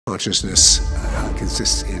consciousness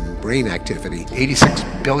consists in brain activity. 86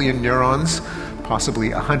 billion neurons, possibly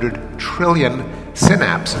 100 trillion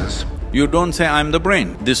synapses. You don't say, I'm the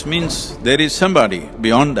brain. This means there is somebody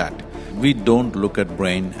beyond that. We don't look at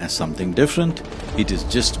brain as something different. It is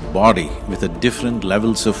just body with a different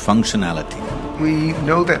levels of functionality. We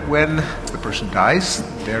know that when the person dies,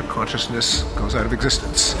 their consciousness goes out of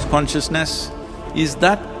existence. Consciousness is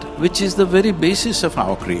that which is the very basis of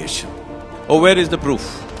our creation. Oh, where is the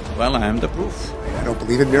proof? Well, I am the proof. I don't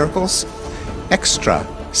believe in miracles.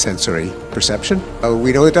 Extrasensory perception,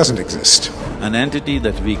 we know it doesn't exist. An entity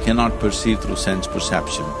that we cannot perceive through sense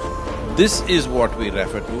perception. This is what we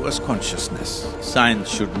refer to as consciousness. Science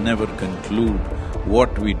should never conclude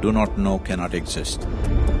what we do not know cannot exist.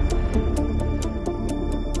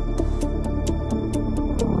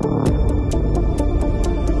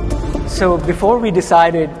 So before we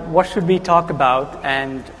decided what should we talk about,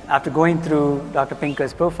 and after going through Dr.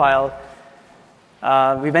 Pinker's profile,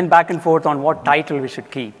 we went back and forth on what title we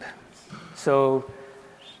should keep. So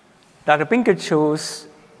Dr. Pinker chose,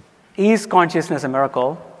 is consciousness a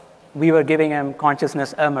miracle? We were giving him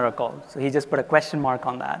consciousness a miracle. So he just put a question mark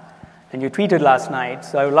on that. And you tweeted last night,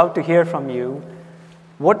 so I would love to hear from you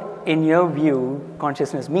what, in your view,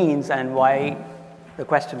 consciousness means and why the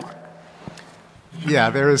question mark. Yeah,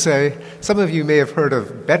 there is some of you may have heard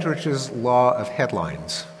of Bettridge's law of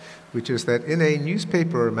headlines, which is that in a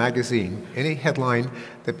newspaper or magazine, any headline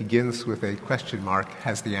that begins with a question mark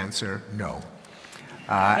has the answer no.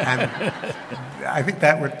 And I think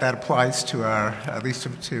that applies to at least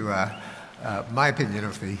to my opinion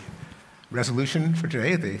of the resolution for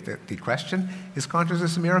today, the question, is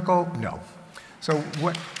consciousness a miracle? No. So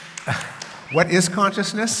what is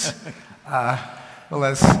consciousness? Well,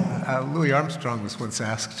 as Louis Armstrong was once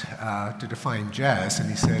asked to define jazz, and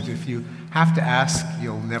he said, if you have to ask,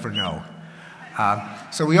 you'll never know.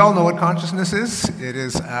 So we all know what consciousness is. It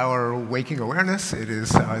is our waking awareness. It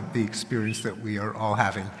is the experience that we are all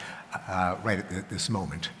having right at this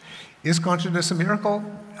moment. Is consciousness a miracle?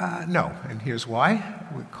 No, and here's why.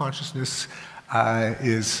 Consciousness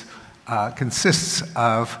consists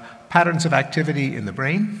of patterns of activity in the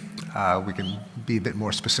brain. We can be a bit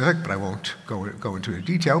more specific, but I won't go into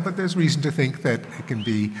detail, but there's reason to think that it can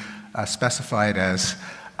be specified as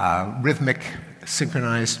rhythmic,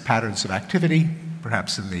 synchronized patterns of activity,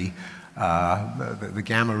 perhaps in the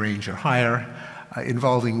gamma range or higher,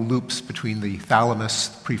 involving loops between the thalamus,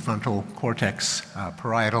 prefrontal cortex,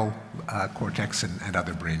 parietal cortex, and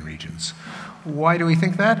other brain regions. Why do we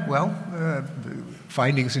think that? Well,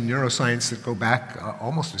 findings in neuroscience that go back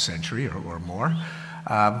almost a century or more.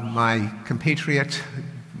 My compatriot,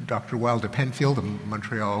 Dr. Wilder Penfield, a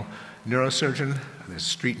Montreal neurosurgeon, there's a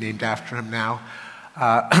street named after him now,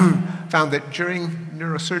 found that during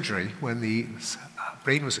neurosurgery, when the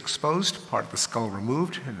brain was exposed, part of the skull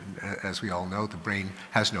removed, and as we all know, the brain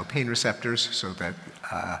has no pain receptors, so that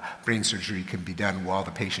brain surgery can be done while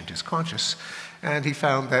the patient is conscious. And he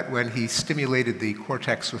found that when he stimulated the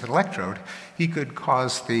cortex with an electrode, he could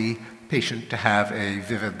cause the patient to have a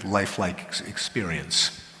vivid, lifelike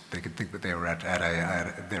experience. They could think that they were at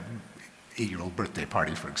their 8-year-old birthday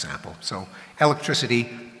party, for example. So electricity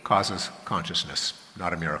causes consciousness,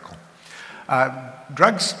 not a miracle.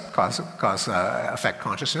 Drugs affect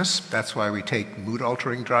consciousness. That's why we take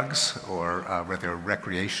mood-altering drugs, or whether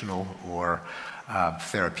recreational or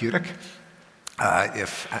therapeutic.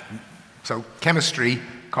 So chemistry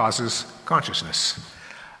causes consciousness.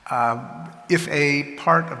 If a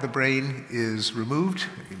part of the brain is removed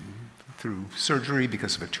through surgery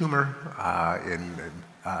because of a tumor,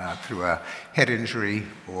 through a head injury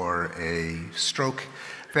or a stroke,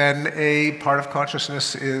 then a part of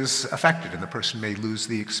consciousness is affected, and the person may lose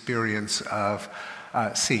the experience of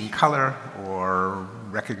seeing color or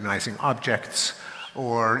recognizing objects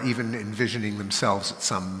or even envisioning themselves at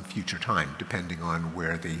some future time, depending on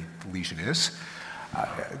where the lesion is.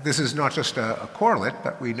 This is not just a correlate,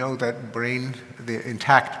 but we know that the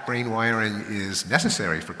intact brain wiring is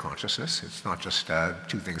necessary for consciousness. It's not just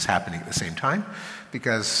two things happening at the same time,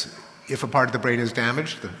 because if a part of the brain is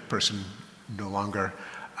damaged, the person no longer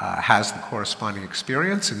has the corresponding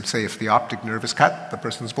experience, and say if the optic nerve is cut, the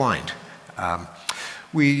person's blind.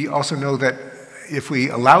 We also know that if we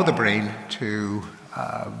allow the brain to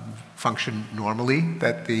function normally,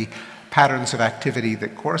 that the patterns of activity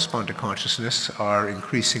that correspond to consciousness are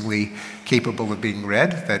increasingly capable of being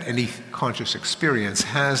read, that any conscious experience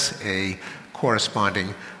has a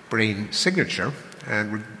corresponding brain signature,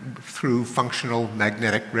 and through functional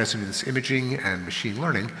magnetic resonance imaging and machine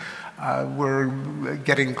learning, we're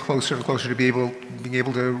getting closer and closer to being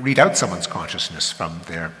able to read out someone's consciousness from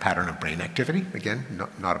their pattern of brain activity. Again,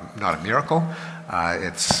 not a miracle.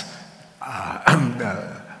 It's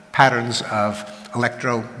patterns of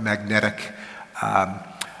electromagnetic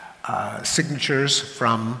signatures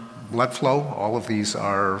from blood flow. All of these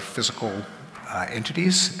are physical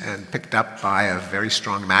entities and picked up by a very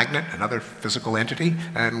strong magnet, another physical entity,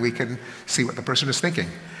 and we can see what the person is thinking.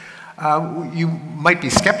 You might be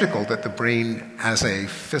skeptical that the brain as a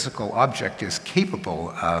physical object is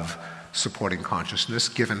capable of supporting consciousness,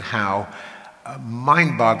 given how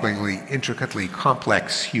mind-bogglingly, intricately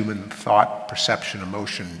complex human thought, perception,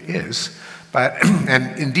 emotion is. But,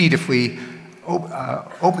 and indeed, if we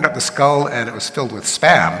opened up the skull and it was filled with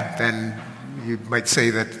spam, then you might say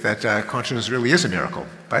that consciousness really is a miracle.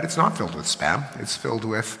 But it's not filled with spam. It's filled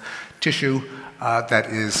with tissue that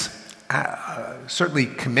is certainly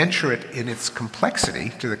commensurate in its complexity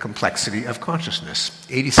to the complexity of consciousness.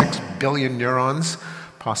 86 billion neurons,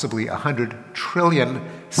 possibly 100 trillion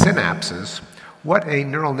synapses. What a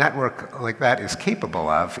neural network like that is capable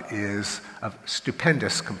of is of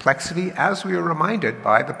stupendous complexity, as we are reminded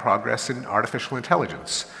by the progress in artificial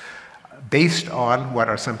intelligence, based on what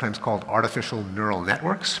are sometimes called artificial neural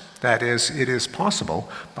networks. That is, it is possible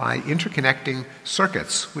by interconnecting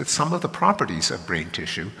circuits with some of the properties of brain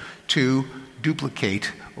tissue to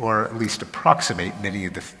duplicate or at least approximate many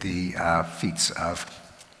of the feats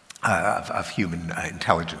of human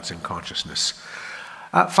intelligence and consciousness.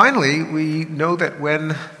 Finally, we know that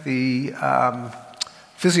when the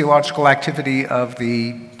physiological activity of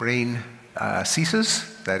the brain ceases,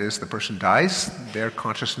 that is, the person dies, their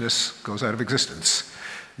consciousness goes out of existence.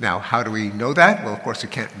 Now, how do we know that? Well, of course, you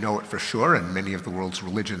can't know it for sure, and many of the world's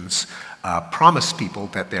religions promise people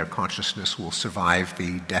that their consciousness will survive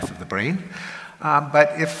the death of the brain.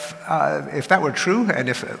 But if that were true, and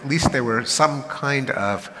if at least there were some kind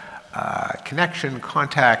of connection,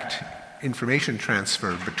 contact, information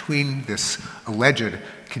transfer between this alleged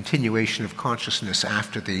continuation of consciousness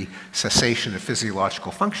after the cessation of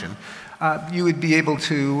physiological function, you would be able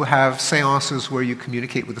to have seances where you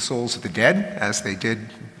communicate with the souls of the dead, as they did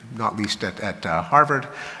not least at Harvard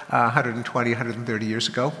 120, 130 years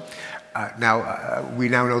ago. We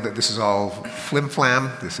now know that this is all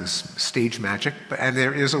flim-flam, this is stage magic, and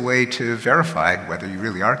there is a way to verify whether you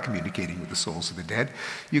really are communicating with the souls of the dead.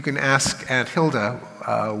 You can ask Aunt Hilda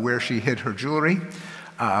where she hid her jewelry.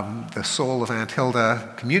 The soul of Aunt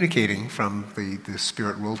Hilda communicating from the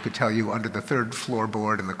spirit world could tell you under the third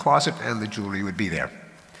floorboard in the closet, and the jewelry would be there.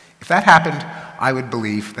 If that happened, I would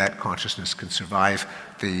believe that consciousness can survive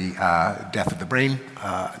the death of the brain.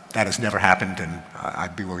 That has never happened, and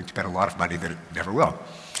I'd be willing to bet a lot of money that it never will.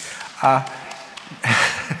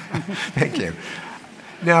 Thank you.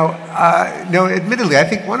 Now, admittedly, I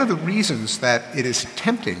think one of the reasons that it is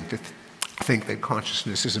tempting to think that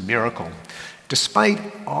consciousness is a miracle, despite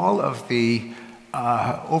all of the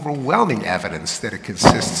overwhelming evidence that it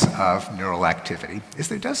consists of neural activity, is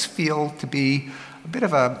there does feel to be a bit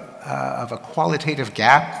of a qualitative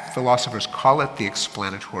gap. Philosophers call it the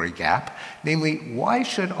explanatory gap. Namely, why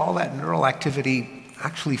should all that neural activity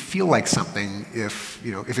actually feel like something if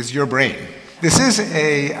it's your brain? This is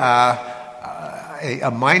a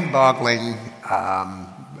mind-boggling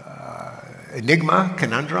enigma,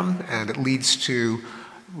 conundrum, and it leads to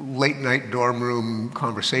late-night dorm room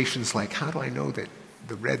conversations like, how do I know that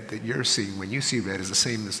the red that you're seeing when you see red is the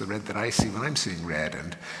same as the red that I see when I'm seeing red?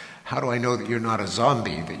 And how do I know that you're not a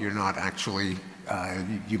zombie, that you're not actually,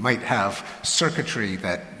 you might have circuitry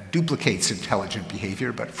that duplicates intelligent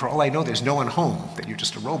behavior, but for all I know, there's no one home, that you're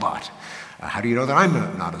just a robot. How do you know that I'm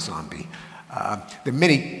not a zombie? There are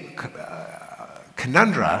many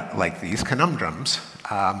conundra like these, conundrums,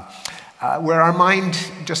 where our mind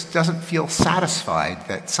just doesn't feel satisfied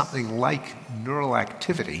that something like neural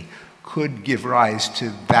activity could give rise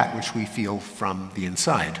to that which we feel from the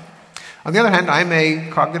inside. On the other hand, I'm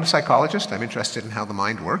a cognitive psychologist. I'm interested in how the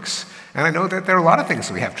mind works. And I know that there are a lot of things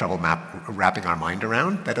that we have trouble wrapping our mind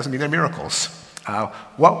around. That doesn't mean they're miracles.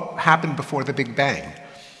 What happened before the Big Bang?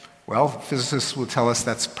 Well, physicists will tell us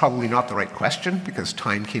that's probably not the right question because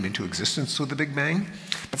time came into existence with the Big Bang.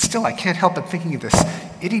 But still, I can't help but thinking of this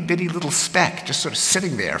itty-bitty little speck just sort of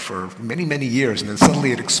sitting there for many, many years, and then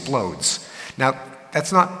suddenly it explodes. Now,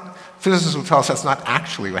 that's not... Physicists will tell us that's not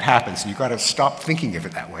actually what happens, and you've got to stop thinking of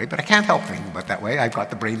it that way. But I can't help thinking about it that way. I've got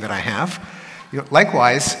the brain that I have.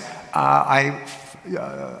 Likewise,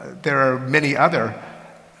 there are many other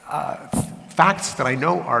facts that I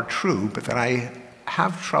know are true, but that I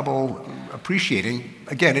have trouble appreciating.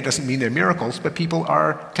 Again, it doesn't mean they're miracles, but people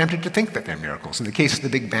are tempted to think that they're miracles. In the case of the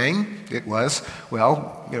Big Bang, it was,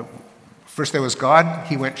 First there was God,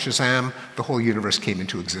 he went Shazam, the whole universe came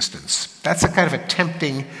into existence. That's a kind of a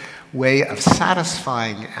tempting way of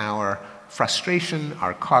satisfying our frustration,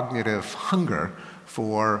 our cognitive hunger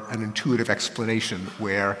for an intuitive explanation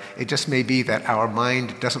where it just may be that our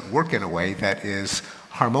mind doesn't work in a way that is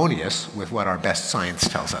harmonious with what our best science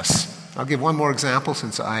tells us. I'll give one more example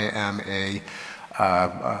since I am a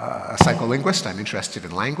psycholinguist. I'm interested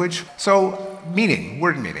in language. So meaning,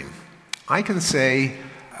 word meaning. I can say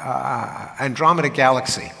Andromeda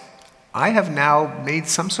Galaxy. I have now made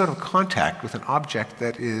some sort of contact with an object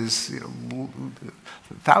that is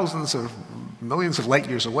thousands of millions of light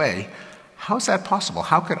years away. How is that possible?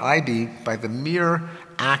 How could I be, by the mere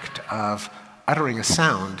act of uttering a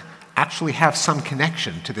sound, actually have some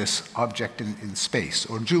connection to this object in space?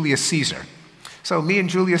 Or Julius Caesar. So me and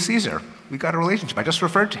Julius Caesar, we got a relationship. I just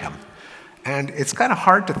referred to him. And it's kind of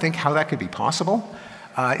hard to think how that could be possible.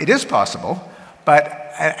 It is possible,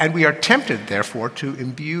 and we are tempted, therefore, to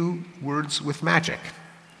imbue words with magic.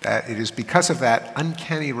 That it is because of that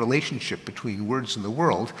uncanny relationship between words and the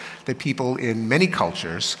world that people in many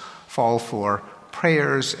cultures fall for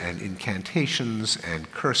prayers and incantations and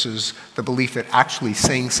curses, the belief that actually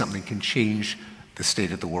saying something can change the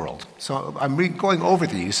state of the world. So I'm going over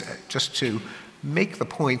these just to make the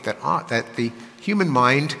point that the human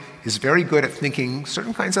mind is very good at thinking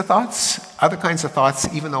certain kinds of thoughts, other kinds of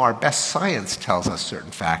thoughts, even though our best science tells us certain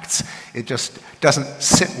facts. It just doesn't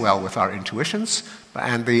sit well with our intuitions.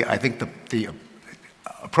 And I think the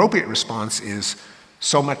appropriate response is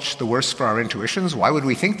so much the worse for our intuitions. Why would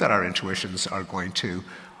we think that our intuitions are going to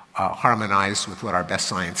harmonize with what our best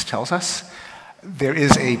science tells us? There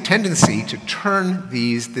is a tendency to turn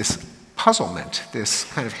this puzzlement, this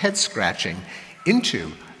kind of head-scratching,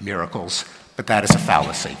 into miracles, but that is a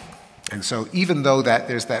fallacy. And so even though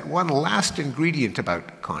there's that one last ingredient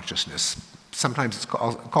about consciousness, sometimes it's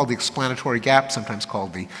called the explanatory gap, sometimes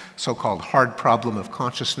called the so-called hard problem of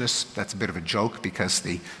consciousness. That's a bit of a joke because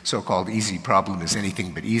the so-called easy problem is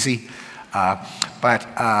anything but easy. But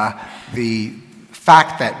the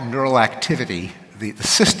fact that neural activity, the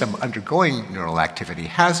system undergoing neural activity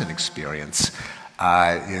has an experience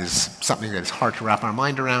is something that is hard to wrap our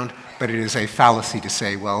mind around, but it is a fallacy to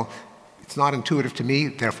say, well, it's not intuitive to me,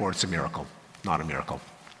 therefore it's a miracle. Not a miracle.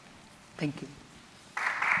 Thank you.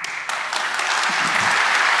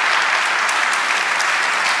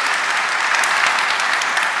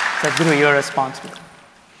 Sadhguru, your response to that.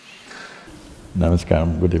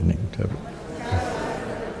 Namaskaram, good evening to everyone.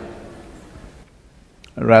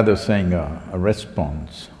 Rather saying a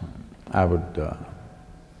response, I would,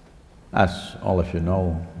 as all of you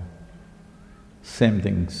know, same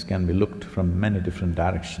things can be looked from many different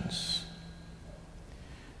directions.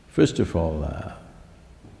 First of all,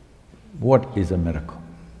 what is a miracle?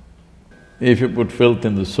 If you put filth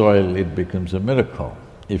in the soil, it becomes a miracle.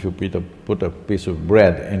 If you put a piece of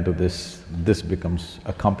bread into this becomes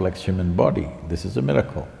a complex human body. This is a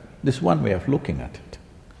miracle. This is one way of looking at it.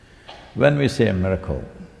 When we say a miracle,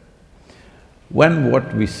 when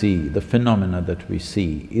what we see, the phenomena that we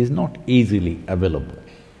see, is not easily available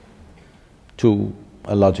to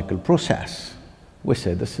a logical process, we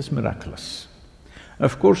say this is miraculous.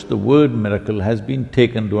 Of course, the word miracle has been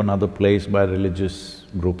taken to another place by religious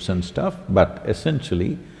groups and stuff, but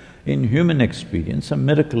essentially, in human experience, a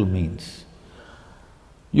miracle means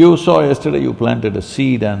you saw yesterday you planted a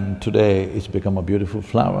seed and today it's become a beautiful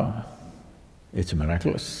flower. It's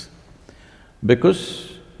miraculous.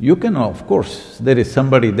 Because you can, of course, there is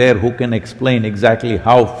somebody there who can explain exactly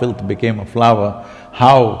how filth became a flower,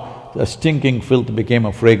 how a stinking filth became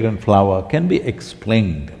a fragrant flower, can be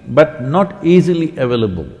explained, but not easily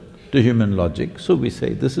available to human logic, so we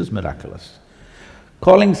say this is miraculous.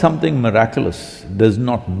 Calling something miraculous does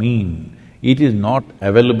not mean it is not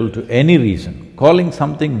available to any reason. Calling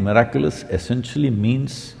something miraculous essentially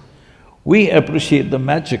means we appreciate the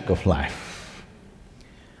magic of life.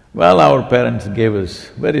 Well, our parents gave us,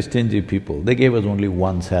 very stingy people, they gave us only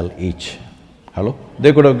one cell each. Hello?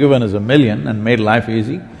 They could have given us 1,000,000 and made life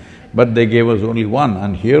easy, but they gave us only one,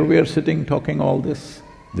 and here we are sitting talking all this.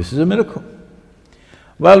 This is a miracle.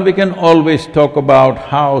 Well, we can always talk about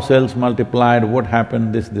how cells multiplied, what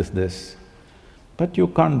happened, this. But you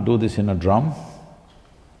can't do this in a drum.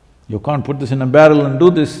 You can't put this in a barrel and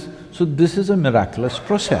do this. So this is a miraculous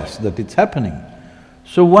process that it's happening.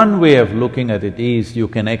 So one way of looking at it is you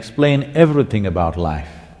can explain everything about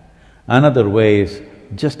life. Another way is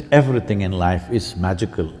just everything in life is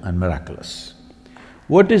magical and miraculous.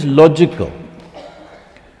 What is logical?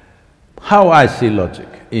 How I see logic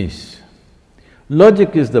is,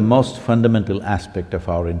 logic is the most fundamental aspect of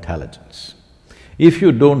our intelligence. If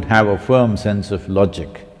you don't have a firm sense of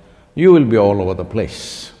logic, you will be all over the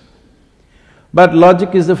place. But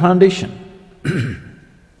logic is the foundation.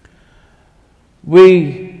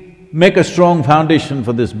 We make a strong foundation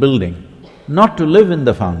for this building, not to live in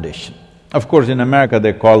the foundation. Of course, in America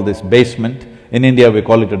they call this basement, in India we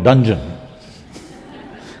call it a dungeon.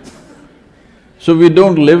 So we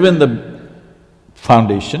don't live in the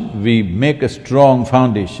foundation, we make a strong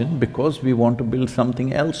foundation because we want to build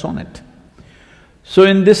something else on it. So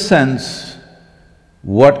in this sense,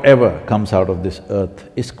 whatever comes out of this earth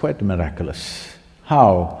is quite miraculous.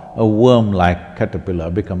 How a worm-like caterpillar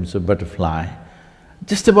becomes a butterfly,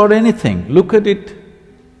 just about anything, look at it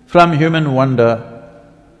from human wonder,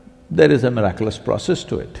 there is a miraculous process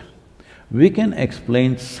to it. We can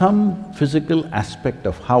explain some physical aspect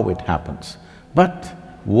of how it happens, but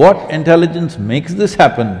what intelligence makes this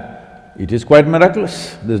happen, it is quite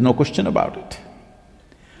miraculous, there's no question about it.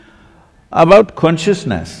 About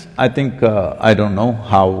consciousness, I think, I don't know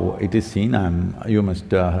how it is seen,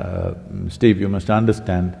 Steve, you must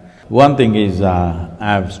understand. One thing is,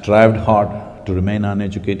 I've strived hard to remain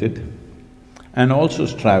uneducated and also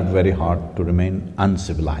strived very hard to remain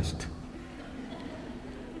uncivilized.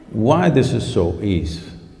 Why this is so is,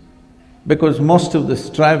 because most of the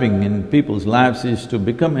striving in people's lives is to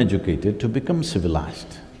become educated, to become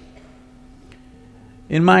civilized.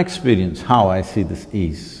 In my experience, how I see this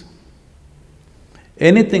is,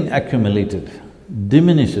 anything accumulated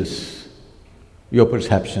diminishes your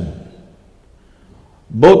perception.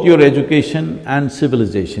 Both your education and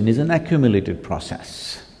civilization is an accumulated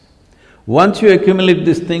process. Once you accumulate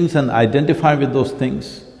these things and identify with those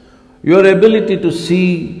things, your ability to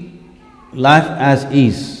see life as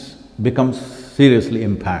is becomes seriously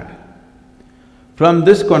impaired. From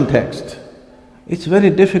this context, it's very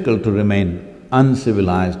difficult to remain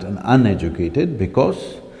uncivilized and uneducated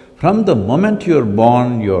because from the moment you're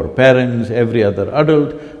born, your parents, every other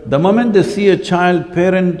adult, the moment they see a child,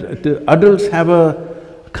 the adults have a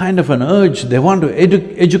kind of an urge, they want to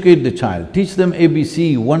educate the child, teach them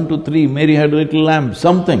ABC, 1, 2, 3, Mary had a little lamb,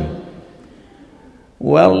 something.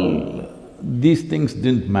 Well, these things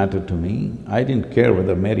didn't matter to me, I didn't care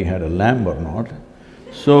whether Mary had a lamb or not.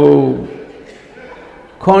 So,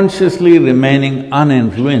 consciously remaining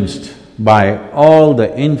uninfluenced by all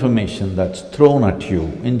the information that's thrown at you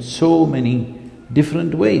in so many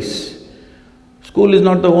different ways. School is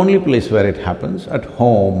not the only place where it happens, at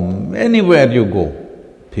home, anywhere you go,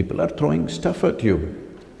 people are throwing stuff at you.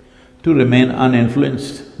 To remain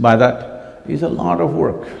uninfluenced by that is a lot of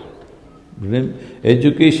work.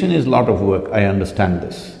 Education is a lot of work, I understand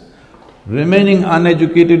this. Remaining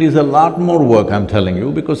uneducated is a lot more work, I'm telling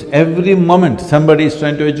you, because every moment somebody is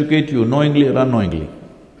trying to educate you, knowingly or unknowingly.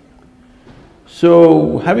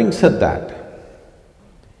 So, having said that,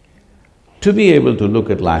 to be able to look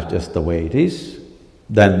at life just the way it is,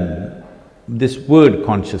 then this word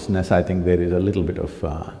consciousness, I think there is a little bit of…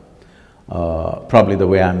 probably the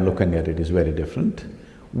way I'm looking at it is very different.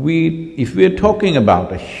 If we're talking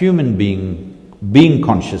about a human being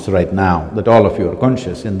conscious right now, that all of you are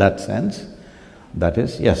conscious in that sense, that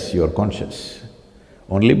is, yes, you're conscious.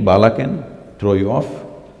 Only Bala can throw you off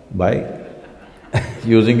by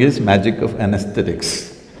using his magic of anesthetics.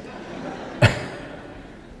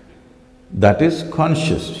 That is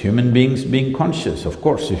conscious, human beings being conscious. Of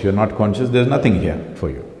course, if you're not conscious, there's nothing here for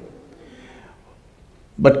you.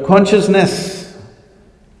 But consciousness,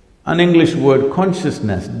 an English word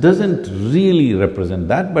consciousness doesn't really represent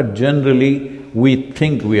that, but generally we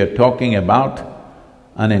think we are talking about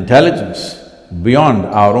an intelligence beyond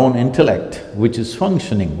our own intellect, which is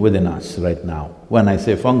functioning within us right now. When I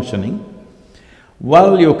say functioning,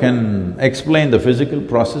 well, you can explain the physical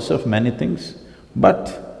process of many things,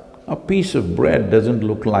 but a piece of bread doesn't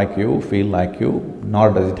look like you, feel like you,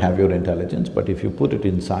 nor does it have your intelligence, but if you put it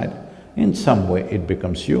inside, in some way it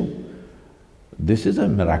becomes you. This is a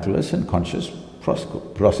miraculous and conscious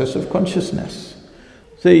process of consciousness.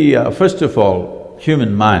 See, first of all,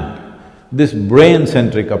 human mind, this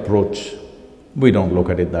brain-centric approach, we don't look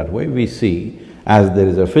at it that way, we see as there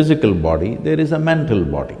is a physical body, there is a mental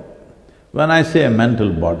body. When I say a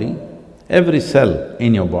mental body, every cell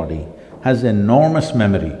in your body has enormous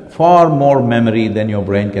memory, far more memory than your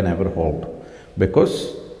brain can ever hold,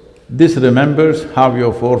 because this remembers how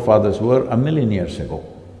your forefathers were 1,000,000 years ago.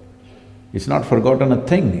 It's not forgotten a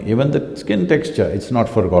thing, even the skin texture, it's not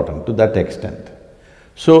forgotten to that extent.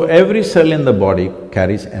 So every cell in the body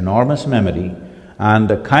carries enormous memory and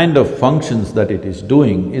the kind of functions that it is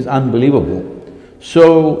doing is unbelievable.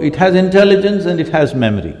 So it has intelligence and it has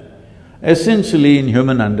memory. Essentially, in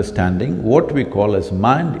human understanding, what we call as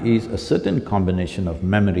mind is a certain combination of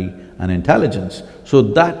memory and intelligence, so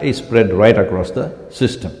that is spread right across the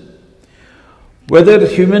system. Whether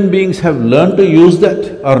human beings have learned to use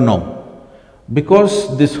that or no.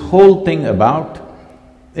 Because this whole thing about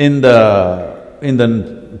in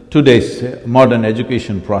the today's modern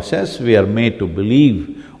education process, we are made to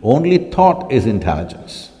believe only thought is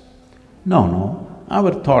intelligence. No,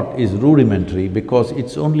 our thought is rudimentary because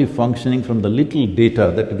it's only functioning from the little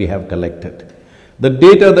data that we have collected. The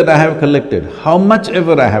data that I have collected, how much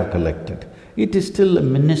ever I have collected, it is still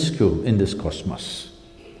minuscule in this cosmos.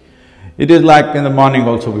 It is like in the morning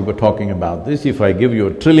also we were talking about this, if I give you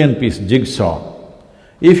a trillion-piece jigsaw,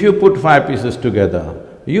 if you put 5 pieces together,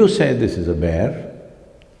 you say this is a bear.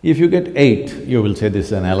 If you get 8, you will say this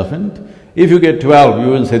is an elephant. If you get 12,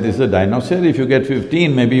 you will say this is a dinosaur. If you get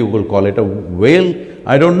 15, maybe you will call it a whale,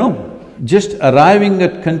 I don't know. Just arriving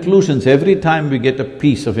at conclusions every time we get a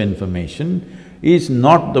piece of information is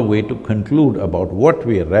not the way to conclude about what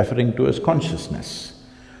we are referring to as consciousness.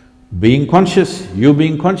 Being conscious, you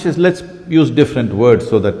being conscious, let's use different words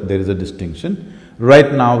so that there is a distinction.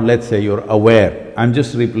 Right now, let's say you're aware. I'm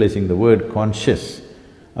just replacing the word conscious,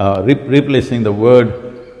 replacing the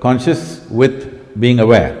word conscious with being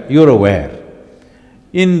aware. You're aware.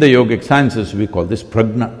 In the yogic sciences, we call this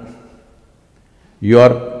prajna. You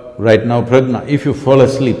are right now prajna. If you fall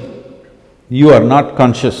asleep, you are not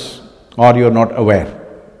conscious or you're not aware.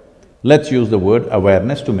 Let's use the word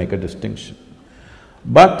awareness to make a distinction.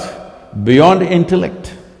 But beyond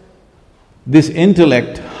intellect, this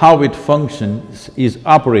intellect, how it functions is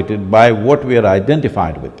operated by what we are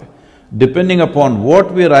identified with. Depending upon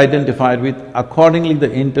what we are identified with, accordingly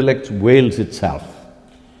the intellect wails itself.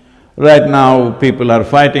 Right now, people are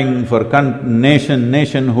fighting for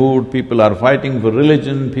nationhood, people are fighting for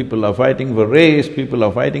religion, people are fighting for race, people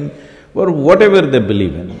are fighting for whatever they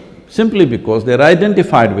believe in, simply because they're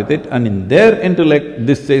identified with it and in their intellect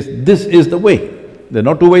this says, this is the way. There are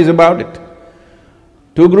no two ways about it.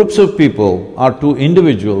 Two groups of people or two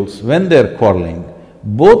individuals, when they're quarreling,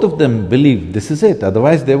 both of them believe this is it,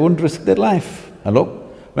 otherwise they won't risk their life. Hello?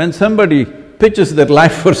 When somebody pitches their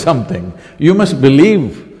life for something, you must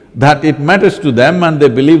believe that it matters to them and they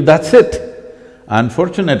believe that's it.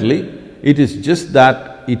 Unfortunately, it is just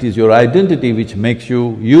that it is your identity which makes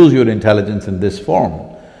you use your intelligence in this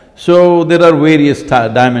form. So, there are various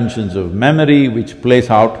dimensions of memory which plays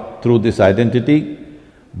out through this identity.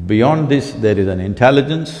 Beyond this, there is an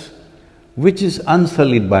intelligence which is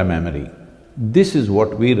unsullied by memory. This is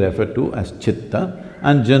what we refer to as chitta,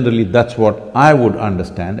 and generally that's what I would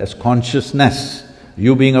understand as consciousness.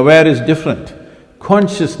 You being aware is different,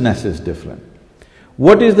 consciousness is different.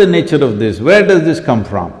 What is the nature of this? Where does this come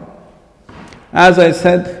from? As I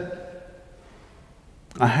said,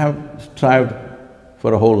 I have strived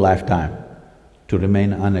for a whole lifetime to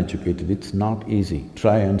remain uneducated. It's not easy,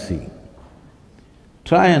 try and see.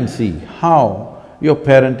 Try and see how your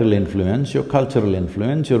parental influence, your cultural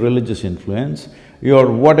influence, your religious influence,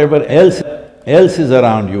 your whatever else is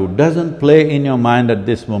around you doesn't play in your mind at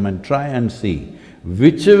this moment. Try and see.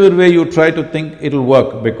 Whichever way you try to think, it'll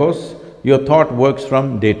work because your thought works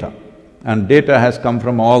from data and data has come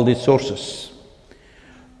from all these sources.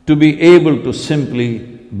 To be able to simply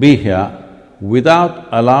be here without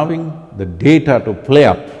allowing the data to play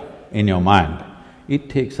up in your mind, it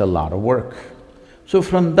takes a lot of work. So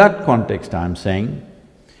from that context, I'm saying,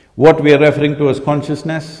 what we are referring to as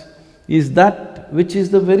consciousness is that which is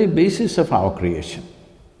the very basis of our creation.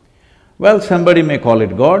 Well, somebody may call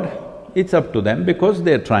it God, it's up to them because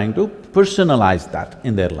they're trying to personalize that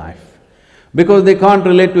in their life. Because they can't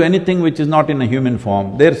relate to anything which is not in a human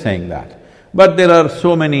form, they're saying that. But there are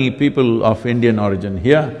so many people of Indian origin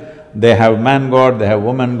here, they have man god, they have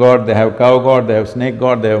woman god, they have cow god, they have snake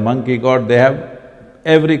god, they have monkey god, they have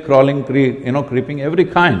every crawling, creeping, every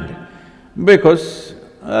kind. Because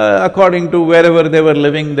according to wherever they were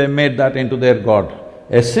living, they made that into their god.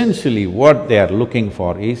 Essentially, what they are looking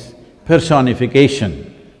for is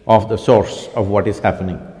personification of the source of what is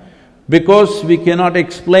happening. Because we cannot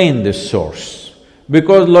explain this source,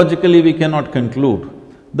 because logically we cannot conclude,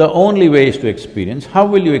 the only way is to experience. How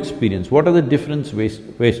will you experience? What are the different ways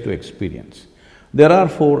to experience? There are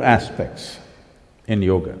 4 aspects in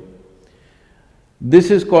yoga.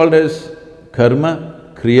 This is called as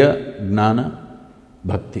karma, kriya, jnana,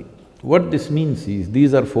 bhakti. What this means is,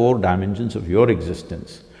 these are 4 dimensions of your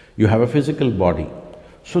existence. You have a physical body,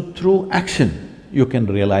 so through action, you can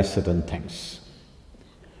realize certain things.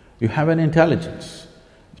 You have an intelligence.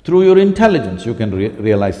 Through your intelligence, you can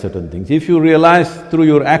realize certain things. If you realize through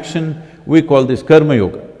your action, we call this karma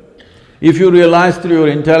yoga. If you realize through your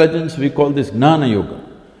intelligence, we call this jnana yoga.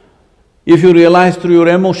 If you realize through your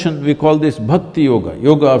emotion, we call this bhakti yoga,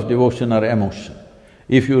 yoga of devotion or emotion.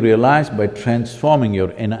 If you realize by transforming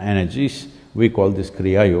your inner energies, we call this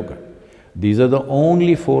Kriya Yoga. These are the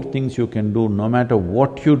only 4 things you can do no matter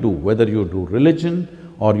what you do, whether you do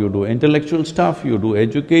religion or you do intellectual stuff, you do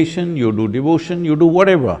education, you do devotion, you do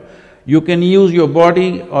whatever. You can use your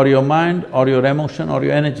body or your mind or your emotion or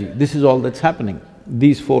your energy. This is all that's happening,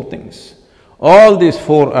 these 4 things. All these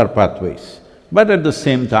 4 are pathways. But at the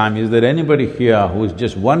same time, is there anybody here who is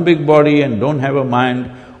just one big body and don't have a mind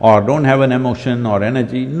or don't have an emotion or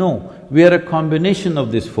energy? No, we are a combination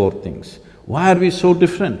of these 4 things. Why are we so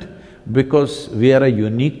different? Because we are a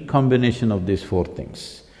unique combination of these 4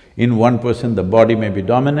 things. In one person, the body may be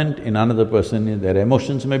dominant, in another person, their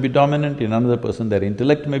emotions may be dominant, in another person, their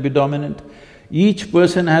intellect may be dominant. Each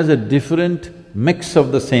person has a different mix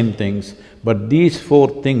of the same things, but these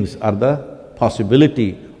 4 things are the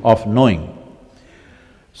possibility of knowing.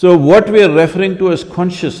 So what we are referring to as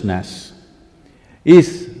consciousness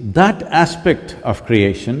is that aspect of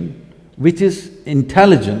creation which is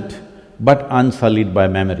intelligent but unsullied by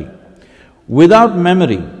memory. Without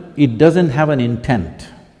memory, it doesn't have an intent,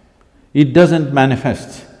 it doesn't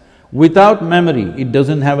manifest. Without memory, it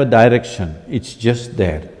doesn't have a direction, it's just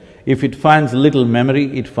there. If it finds little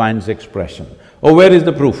memory, it finds expression. Oh, where is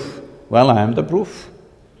the proof? Well, I am the proof.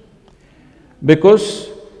 Because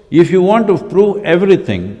if you want to prove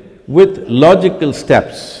everything with logical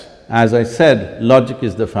steps, as I said, logic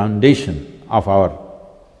is the foundation of our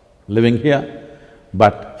living here,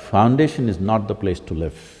 but foundation is not the place to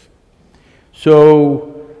live.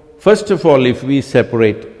 So, first of all, if we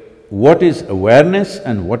separate what is awareness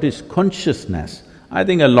and what is consciousness, I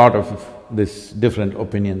think a lot of these different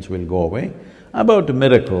opinions will go away. About a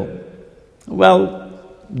miracle, well,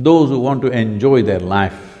 those who want to enjoy their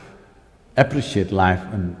life, appreciate life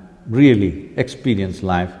and really experience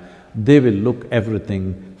life, they will look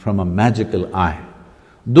everything from a magical eye.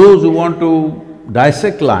 Those who want to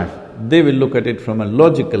dissect life, they will look at it from a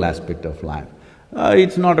logical aspect of life.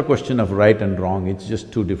 It's not a question of right and wrong, it's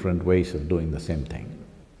just 2 different ways of doing the same thing.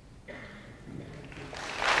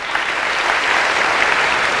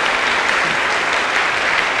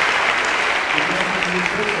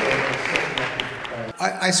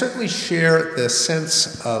 I certainly share the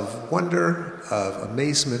sense of wonder, of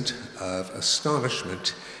amazement, of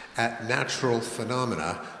astonishment at natural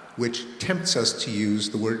phenomena which tempts us to use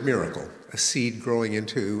the word miracle. A seed growing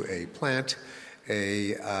into a plant,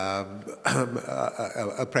 a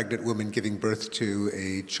pregnant woman giving birth to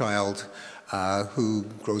a child who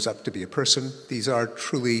grows up to be a person. These are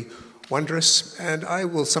truly wondrous, and I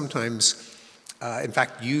will sometimes, in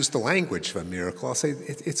fact, use the language of a miracle. I'll say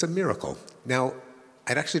it's a miracle. Now,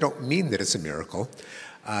 I actually don't mean that it's a miracle.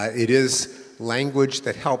 It is language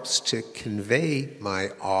that helps to convey my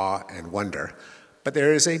awe and wonder. But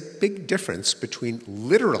there is a big difference between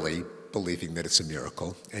literally believing that it's a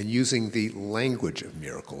miracle and using the language of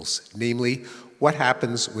miracles, namely, what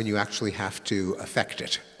happens when you actually have to affect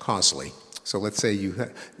it causally. So let's say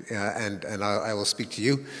I will speak to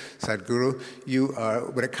you,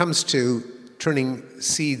 Sadhguru, when it comes to turning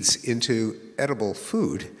seeds into edible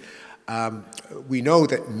food, we know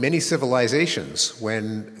that many civilizations,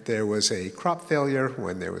 when there was a crop failure,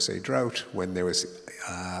 when there was a drought, when there was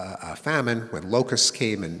a famine, when locusts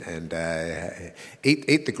came and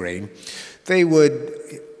ate the grain, they would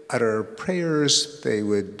utter prayers, they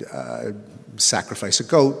would sacrifice a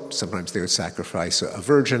goat, sometimes they would sacrifice a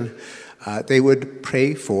virgin, they would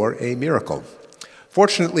pray for a miracle.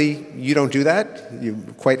 Fortunately, you don't do that. You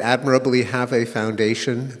quite admirably have a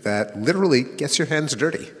foundation that literally gets your hands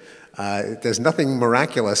dirty. There's nothing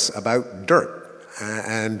miraculous about dirt,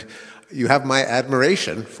 and you have my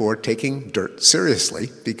admiration for taking dirt seriously,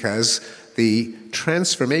 because the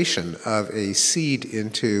transformation of a seed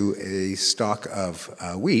into a stalk of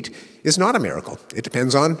wheat is not a miracle. It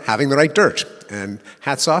depends on having the right dirt, and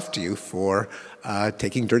hats off to you for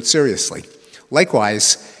taking dirt seriously.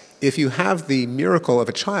 Likewise, if you have the miracle of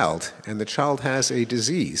a child, and the child has a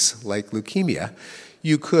disease like leukemia,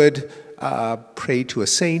 you could pray to a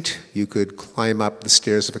saint, you could climb up the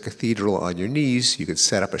stairs of a cathedral on your knees, you could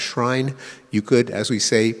set up a shrine, you could, as we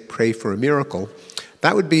say, pray for a miracle.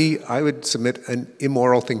 That would be, I would submit, an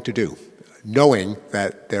immoral thing to do, knowing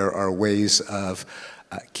that there are ways of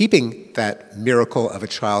keeping that miracle of a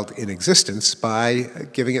child in existence by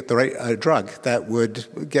giving it the right drug that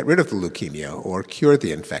would get rid of the leukemia or cure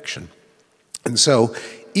the infection. And so,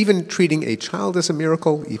 even treating a child as a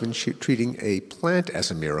miracle, even treating a plant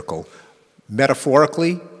as a miracle,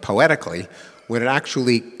 metaphorically, poetically, when it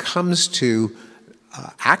actually comes to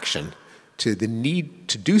action, to the need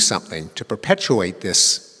to do something to perpetuate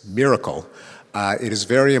this miracle, It is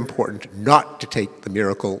very important not to take the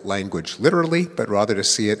miracle language literally, but rather to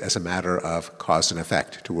see it as a matter of cause and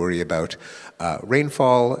effect, to worry about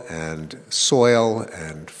rainfall and soil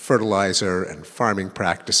and fertilizer and farming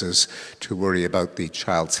practices, to worry about the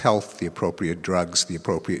child's health, the appropriate drugs, the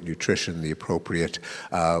appropriate nutrition, the appropriate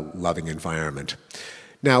loving environment.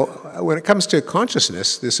 Now, when it comes to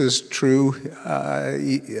consciousness, this is true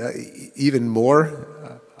even more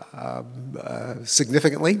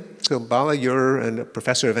significantly. So, Bala, you're a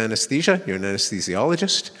professor of anesthesia, you're an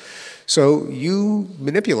anesthesiologist, so you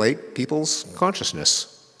manipulate people's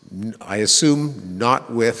consciousness. I assume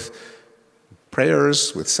not with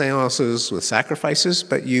prayers, with seances, with sacrifices,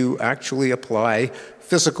 but you actually apply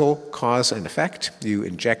physical cause and effect. You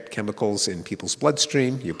inject chemicals in people's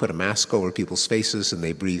bloodstream, you put a mask over people's faces and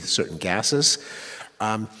they breathe certain gases.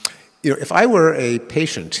 If I were a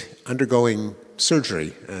patient undergoing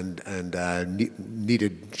surgery and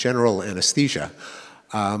needed general anesthesia,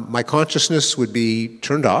 my consciousness would be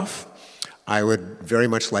turned off. I would very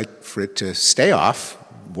much like for it to stay off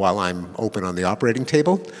while I'm open on the operating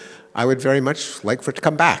table. I would very much like for it to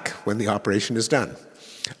come back when the operation is done.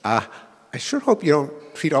 I sure hope you don't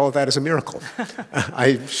treat all of that as a miracle.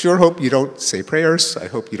 I sure hope you don't say prayers. I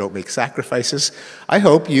hope you don't make sacrifices. I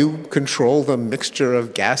hope you control the mixture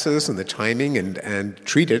of gases and the timing and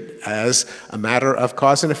treat it as a matter of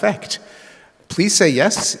cause and effect. Please say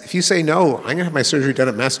yes. If you say no, I'm going to have my surgery done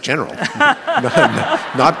at Mass General,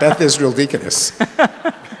 not Beth Israel Deaconess.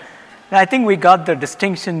 I think we got the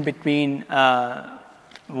distinction between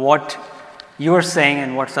what you're saying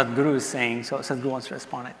and what Sadhguru is saying. So Sadhguru wants to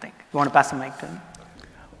respond, I think. You want to pass the mic to him?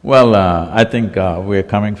 Well, I think we're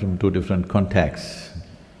coming from two different contexts.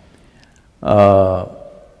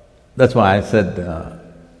 That's why I said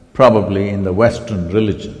probably in the Western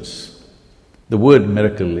religions, the word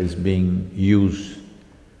miracle is being used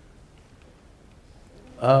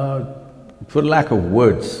for lack of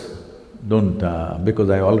words. Don't… because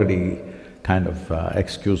I already kind of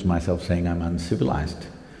excuse myself saying I'm uncivilized.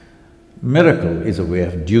 Miracle is a way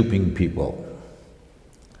of duping people.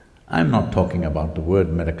 I'm not talking about the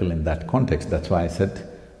word miracle in that context, that's why I said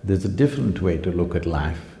there's a different way to look at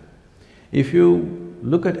life. If you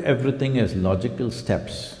look at everything as logical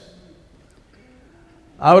steps,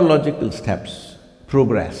 our logical steps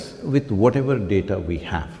progress with whatever data we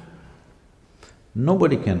have.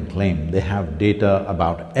 Nobody can claim they have data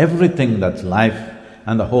about everything that's life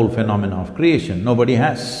and the whole phenomena of creation. Nobody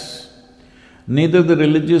has. Neither the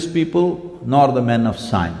religious people nor the men of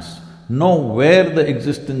science know where the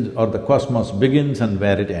existence or the cosmos begins and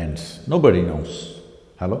where it ends. Nobody knows.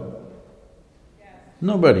 Hello? Yes.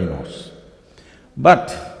 Nobody knows.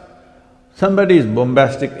 But somebody is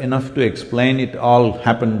bombastic enough to explain it all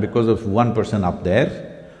happened because of one person up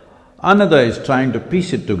there, another is trying to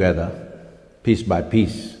piece it together, piece by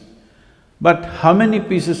piece. But how many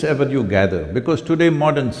pieces ever you gather? Because today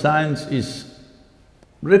modern science is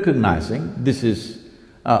recognizing this is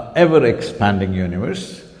a ever-expanding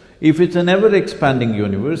universe. If it's an ever-expanding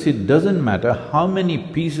universe, it doesn't matter how many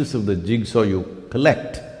pieces of the jigsaw you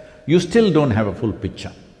collect, you still don't have a full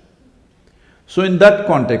picture. So in that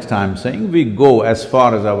context, I'm saying we go as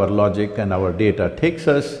far as our logic and our data takes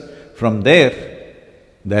us. From there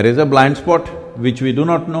is a blind spot which we do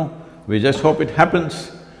not know, we just hope it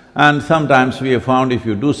happens. And sometimes we have found if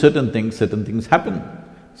you do certain things happen.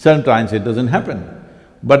 Sometimes it doesn't happen.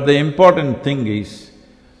 But the important thing is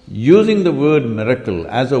using the word miracle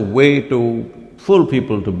as a way to fool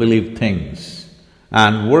people to believe things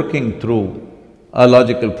and working through a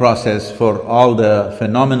logical process for all the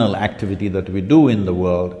phenomenal activity that we do in the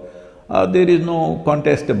world, there is no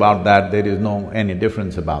contest about that, there is no any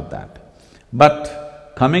difference about that.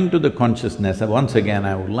 But coming to the consciousness, once again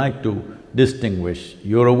I would like to distinguish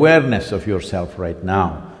your awareness of yourself right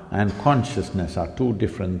now and consciousness are two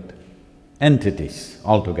different entities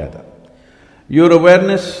altogether. Your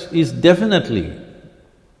awareness is definitely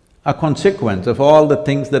a consequence of all the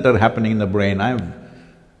things that are happening in the brain.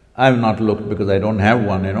 I've not looked because I don't have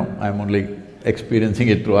one, I'm only experiencing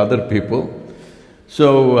it through other people.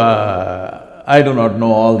 So, I do not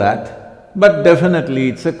know all that, but definitely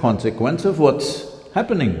it's a consequence of what's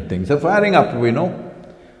happening. Things are firing up, we know.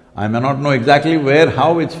 I may not know exactly where,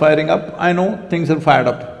 how it's firing up, I know things are fired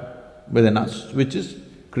up within us, which is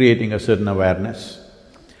creating a certain awareness.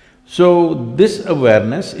 So, this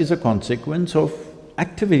awareness is a consequence of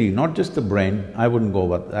activity, not just the brain, I wouldn't go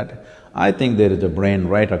with that. I think there is a brain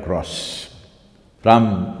right across.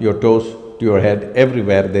 From your toes to your head,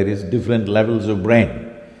 everywhere there is different levels of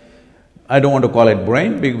brain. I don't want to call it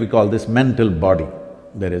brain, we call this mental body.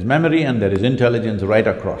 There is memory and there is intelligence right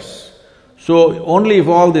across. So only if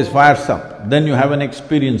all this fires up, then you have an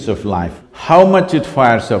experience of life. How much it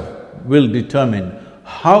fires up will determine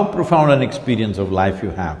how profound an experience of life you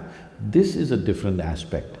have. This is a different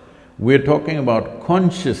aspect. We're talking about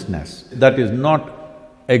consciousness. That is not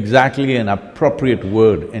exactly an appropriate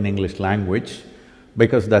word in English language,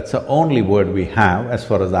 because that's the only word we have as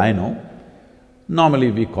far as I know. Normally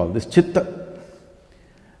we call this chitta.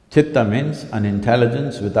 Chitta means an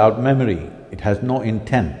intelligence without memory. It has no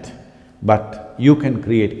intent, but you can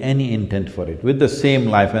create any intent for it. With the same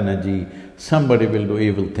life energy, somebody will do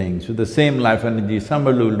evil things. With the same life energy,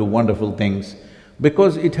 somebody will do wonderful things,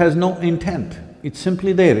 because it has no intent. It's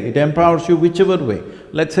simply there, it empowers you whichever way.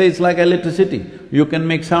 Let's say it's like electricity. You can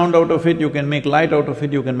make sound out of it, you can make light out of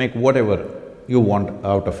it, you can make whatever you want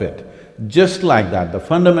out of it. Just like that, the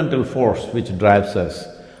fundamental force which drives us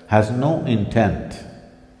has no intent.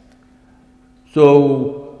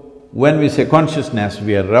 So, when we say consciousness,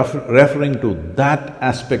 we are referring to that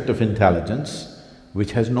aspect of intelligence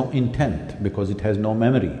which has no intent because it has no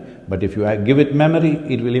memory. But if you give it memory,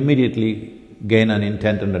 it will immediately gain an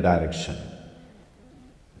intent and a direction.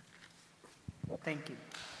 Thank you.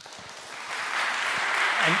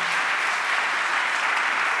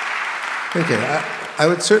 Thank you. I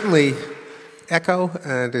would certainly echo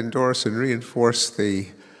and endorse and reinforce the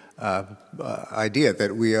idea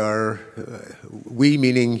that we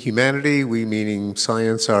meaning humanity, we meaning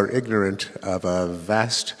science, are ignorant of a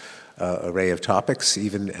vast array of topics.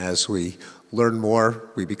 Even as we learn more,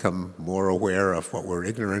 we become more aware of what we're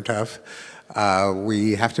ignorant of.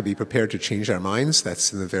 We have to be prepared to change our minds.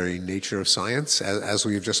 That's in the very nature of science, as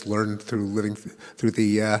we've just learned through living through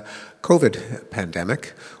the COVID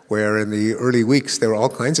pandemic, where in the early weeks there were all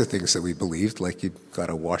kinds of things that we believed, like you've got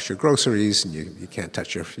to wash your groceries and you can't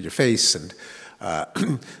touch your face, and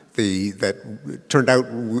that turned out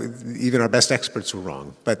even our best experts were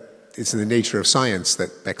wrong. But it's in the nature of science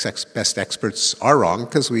that best experts are wrong,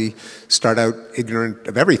 because we start out ignorant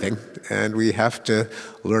of everything and we have to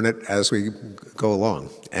learn it as we go along.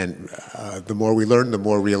 And the more we learn, the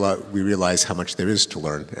more we realize how much there is to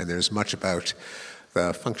learn. And there's much about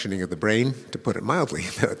the functioning of the brain, to put it mildly,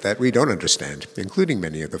 that we don't understand, including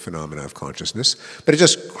many of the phenomena of consciousness. But it's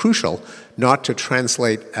just crucial not to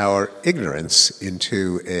translate our ignorance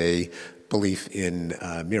into a belief in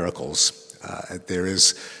miracles. There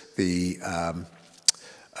is the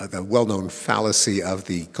well-known fallacy of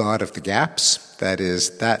the God of the gaps. That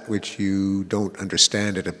is, that which you don't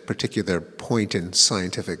understand at a particular point in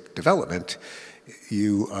scientific development,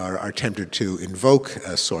 you are tempted to invoke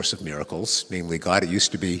a source of miracles, namely God. It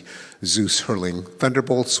used to be Zeus hurling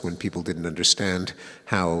thunderbolts when people didn't understand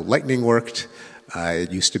how lightning worked.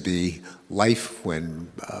 It used to be life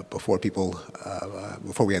when before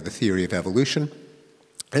we had the theory of evolution.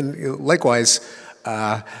 And likewise,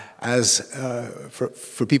 for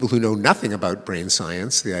people who know nothing about brain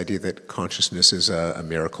science, the idea that consciousness is a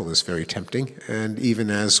miracle is very tempting. And even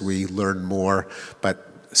as we learn more but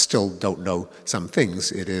still don't know some things,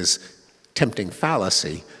 it is tempting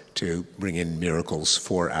fallacy to bring in miracles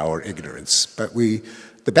for our ignorance. But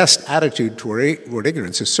the best attitude toward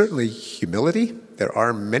ignorance is certainly humility. There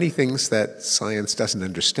are many things that science doesn't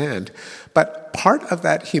understand, but part of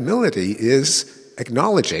that humility is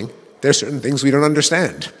acknowledging there are certain things we don't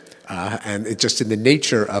understand. And it's just in the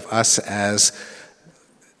nature of us as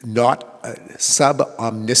not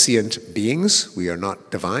sub-omniscient beings. We are not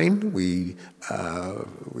divine. We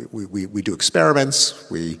do experiments.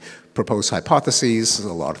 We propose hypotheses.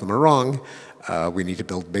 A lot of them are wrong. We need to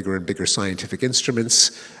build bigger and bigger scientific instruments.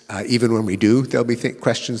 Even when we do, there'll be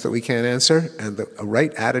questions that we can't answer. And the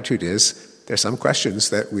right attitude is there's some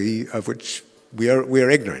questions of which we are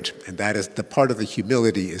ignorant, and that is the part of the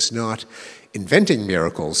humility is not inventing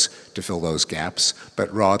miracles to fill those gaps, but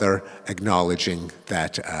rather acknowledging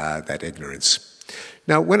that ignorance.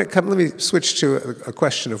 Now, let me switch to a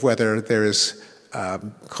question of whether there is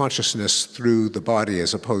consciousness through the body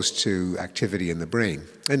as opposed to activity in the brain.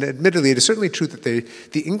 And admittedly, it is certainly true that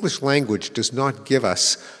the English language does not give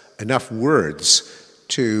us enough words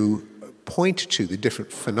to point to the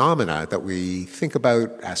different phenomena that we think about,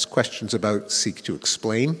 ask questions about, seek to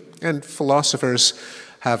explain. And philosophers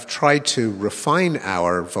have tried to refine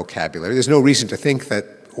our vocabulary. There's no reason to think that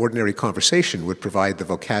ordinary conversation would provide the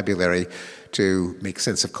vocabulary to make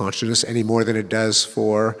sense of consciousness any more than it does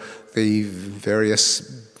for the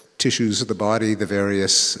various tissues of the body, the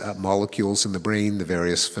various molecules in the brain, the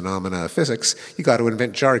various phenomena of physics. You got to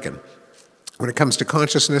invent jargon. When it comes to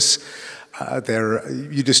consciousness,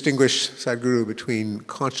 you distinguish, Sadhguru, between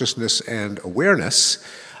consciousness and awareness.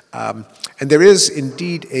 And there is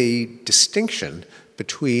indeed a distinction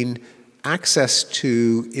between access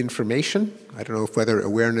to information, I don't know whether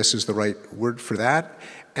awareness is the right word for that,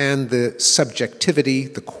 and the subjectivity,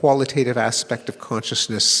 the qualitative aspect of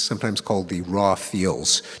consciousness, sometimes called the raw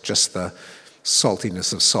feels, just the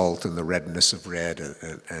saltiness of salt and the redness of red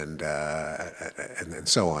and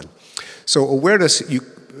so on. So awareness,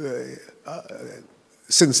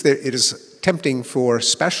 since it is tempting for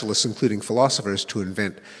specialists, including philosophers, to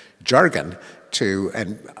invent jargon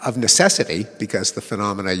and of necessity, because the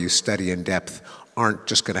phenomena you study in depth aren't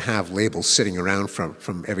just going to have labels sitting around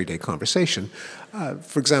from everyday conversation.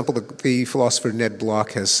 For example, the philosopher Ned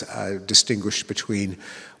Block has distinguished between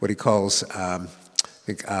what he calls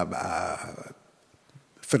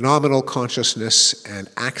phenomenal consciousness and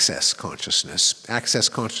access consciousness. Access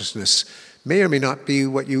consciousness may or may not be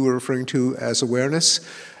what you were referring to as awareness.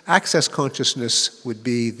 Access consciousness would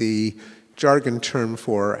be the jargon term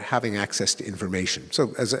for having access to information.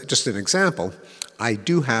 So as just an example, I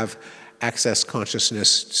do have access consciousness,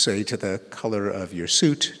 say, to the color of your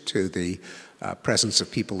suit, to the presence of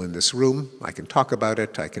people in this room. I can talk about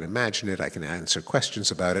it, I can imagine it, I can answer questions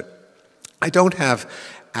about it. I don't have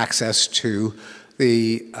access to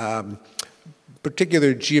the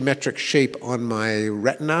particular geometric shape on my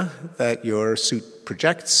retina that your suit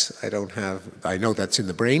projects. I know that's in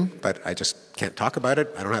the brain, but I just can't talk about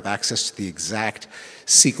it. I don't have access to the exact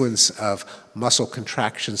sequence of muscle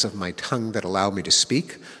contractions of my tongue that allow me to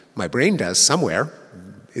speak. My brain does somewhere.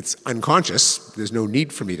 It's unconscious. There's no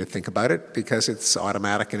need for me to think about it because it's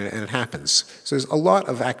automatic and it happens. So there's a lot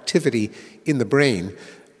of activity in the brain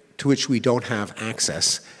to which we don't have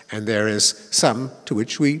access, and there is some to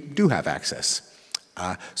which we do have access.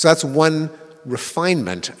 So that's one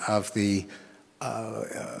refinement of the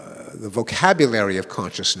vocabulary of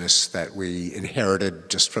consciousness that we inherited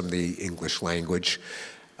just from the English language.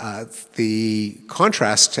 The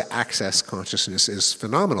contrast to access consciousness is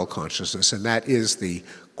phenomenal consciousness, and that is the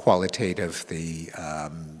qualitative, the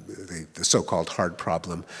so-called hard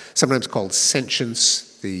problem, sometimes called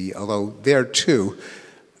sentience. Although there too,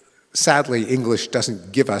 sadly, English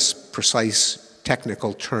doesn't give us precise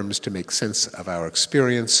technical terms to make sense of our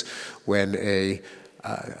experience. When a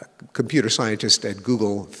computer scientist at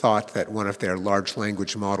Google thought that one of their large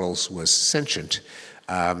language models was sentient,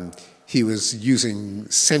 he was using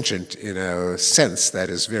sentient in a sense that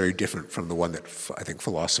is very different from the one that I think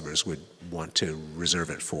philosophers would want to reserve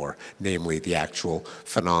it for, namely the actual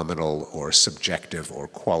phenomenal or subjective or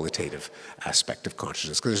qualitative aspect of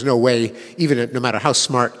consciousness. Because there's no way, no matter how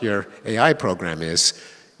smart your AI program is,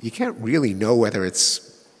 you can't really know whether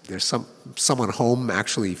there's someone home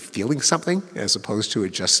actually feeling something as opposed to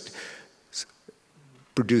it just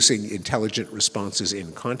producing intelligent responses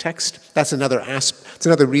in context. That's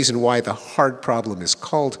another reason why the hard problem is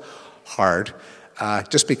called hard,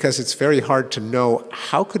 just because it's very hard to know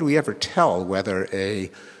how could we ever tell whether a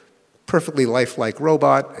perfectly lifelike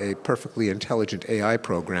robot, a perfectly intelligent AI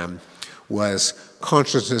program, was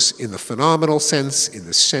consciousness in the phenomenal sense, in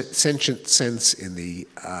the sentient sense, in the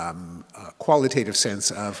qualitative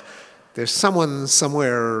sense of there's someone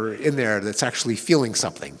somewhere in there that's actually feeling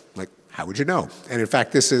something. Like, how would you know? And in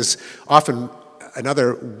fact, this is often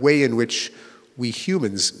another way in which we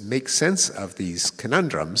humans make sense of these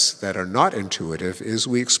conundrums that are not intuitive is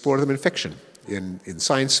we explore them in fiction, in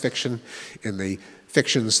science fiction, in the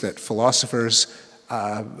fictions that philosophers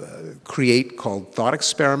create called thought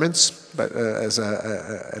experiments. But as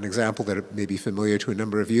an example that may be familiar to a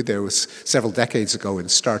number of you, there was several decades ago in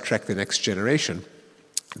Star Trek: The Next Generation,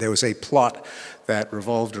 there was a plot that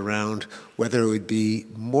revolved around whether it would be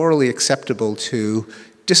morally acceptable to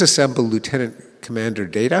disassemble Lieutenant Commander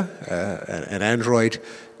Data, an android,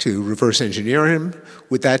 to reverse engineer him.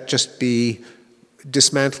 Would that just be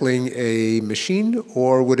dismantling a machine,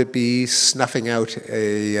 or would it be snuffing out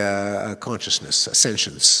a consciousness, a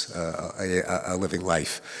sentience, a living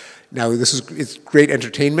life? Now, it's great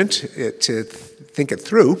entertainment to think it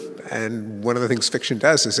through, and one of the things fiction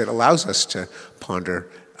does is it allows us to ponder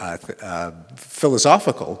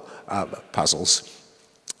philosophical puzzles,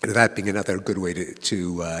 and that being another good way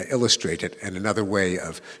to illustrate it, and another way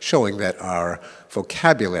of showing that our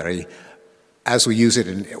vocabulary, as we use it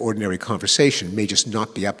in ordinary conversation, may just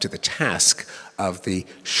not be up to the task of the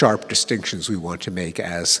sharp distinctions we want to make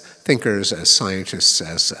as thinkers, as scientists,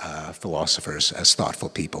 as philosophers, as thoughtful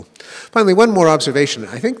people. Finally, one more observation.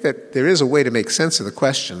 I think that there is a way to make sense of the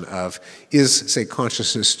question of, is, say,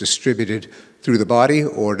 consciousness distributed through the body,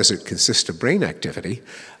 or does it consist of brain activity?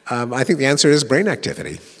 I think the answer is brain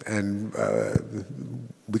activity. And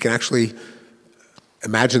we can actually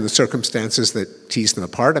imagine the circumstances that tease them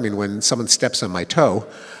apart. I mean, when someone steps on my toe,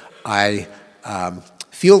 I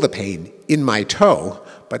feel the pain in my toe,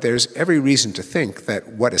 but there's every reason to think that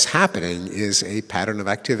what is happening is a pattern of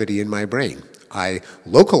activity in my brain. I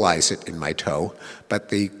localize it in my toe, but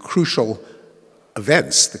the crucial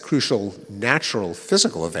events, the crucial natural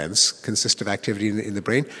physical events, consist of activity in the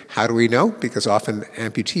brain. How do we know? Because often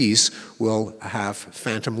amputees will have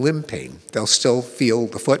phantom limb pain. They'll still feel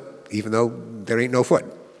the foot even though there ain't no foot.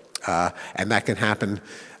 And that can happen.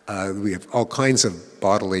 We have all kinds of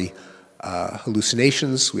bodily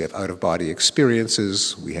hallucinations. We have out-of-body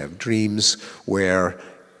experiences. We have dreams where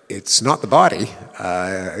it's not the body.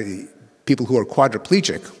 People who are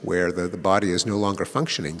quadriplegic, where the body is no longer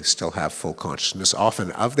functioning, still have full consciousness,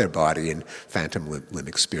 often of their body in phantom limb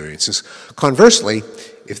experiences. Conversely,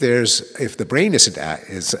 if the brain is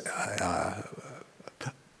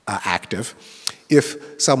active,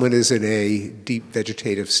 if someone is in a deep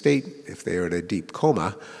vegetative state, if they are in a deep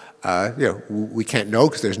coma, we can't know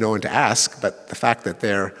because there's no one to ask, but the fact that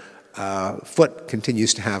their foot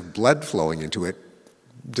continues to have blood flowing into it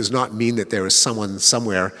does not mean that there is someone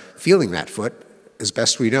somewhere feeling that foot. As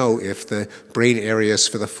best we know, if the brain areas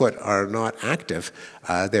for the foot are not active,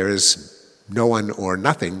 there is no one or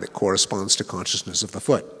nothing that corresponds to consciousness of the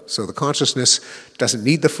foot. So the consciousness doesn't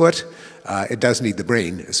need the foot, it does need the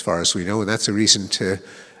brain as far as we know, and that's a reason to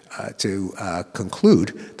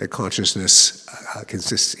conclude that consciousness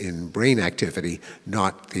consists in brain activity,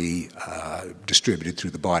 not the distributed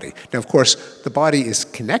through the body. Now, of course, the body is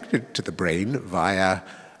connected to the brain via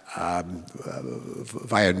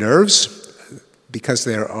nerves, because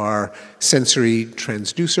there are sensory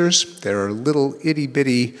transducers. There are little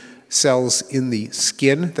itty-bitty cells in the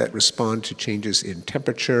skin that respond to changes in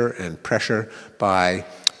temperature and pressure by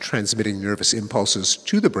transmitting nervous impulses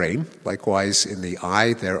to the brain. Likewise, in the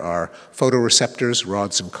eye, there are photoreceptors,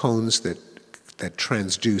 rods and cones that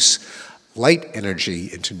transduce light energy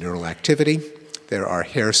into neural activity. There are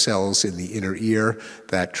hair cells in the inner ear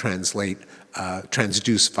that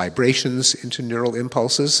transduce vibrations into neural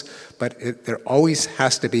impulses, but there always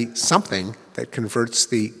has to be something that converts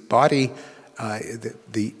the body,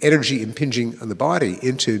 the energy impinging on the body,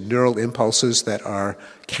 into neural impulses that are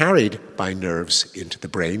carried by nerves into the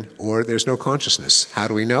brain, or there's no consciousness. How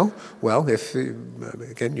do we know? Well, if,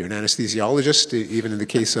 again, you're an anesthesiologist, even in the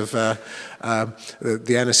case of the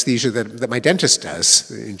anesthesia that my dentist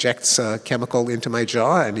does, injects a chemical into my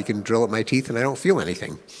jaw and he can drill at my teeth and I don't feel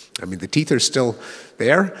anything. I mean, the teeth are still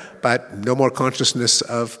there, but no more consciousness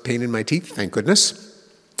of pain in my teeth, thank goodness.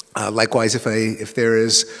 Likewise, if there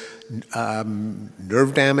is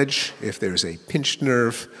nerve damage, if there's a pinched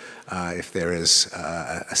nerve, if there is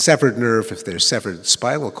a severed nerve, if there's severed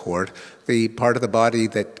spinal cord, the part of the body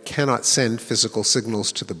that cannot send physical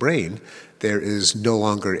signals to the brain, there is no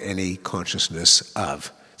longer any consciousness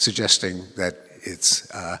of, suggesting that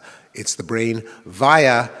it's the brain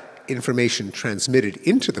via information transmitted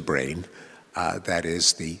into the brain that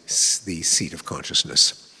is the seat of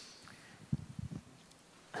consciousness.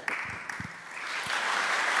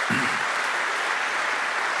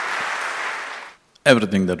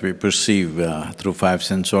 Everything that we perceive through five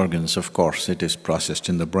sense organs, of course, it is processed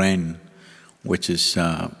in the brain, which is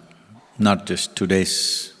not just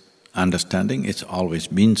today's understanding, it's always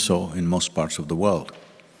been so in most parts of the world.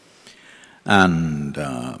 And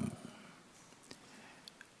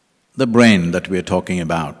the brain that we are talking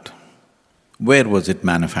about, where was it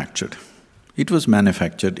manufactured? It was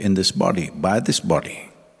manufactured in this body, by this body.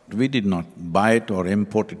 We did not buy it or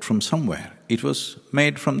import it from somewhere. It was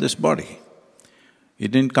made from this body.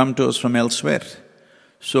 It didn't come to us from elsewhere.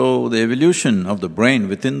 So the evolution of the brain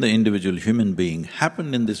within the individual human being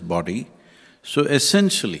happened in this body. So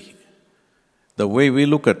essentially, the way we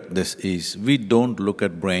look at this is, we don't look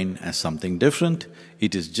at brain as something different,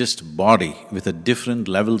 it is just body with a different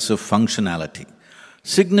levels of functionality.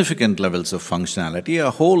 Significant levels of functionality. A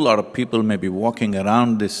whole lot of people may be walking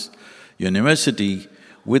around this university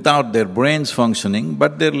without their brains functioning,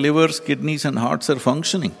 but their livers, kidneys and hearts are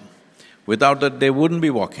functioning. Without that, they wouldn't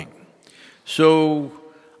be walking. So,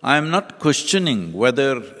 I'm not questioning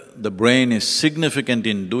whether the brain is significant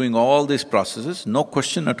in doing all these processes, no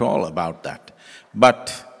question at all about that.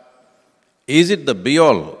 But is it the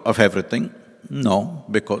be-all of everything? No,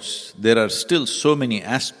 because there are still so many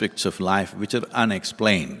aspects of life which are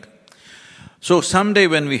unexplained. So someday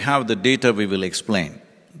when we have the data, we will explain.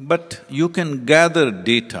 But you can gather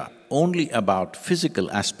data only about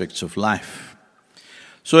physical aspects of life.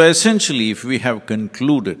 So essentially, if we have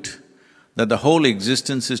concluded that the whole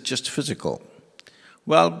existence is just physical,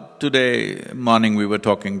 well, today morning we were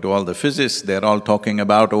talking to all the physicists, they're all talking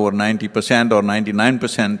about over 90% or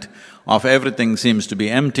 99% of everything seems to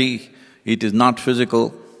be empty, it is not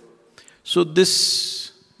physical. So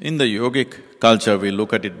this, in the yogic culture, we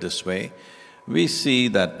look at it this way, we see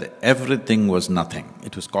that everything was nothing.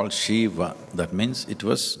 It was called Shiva, that means it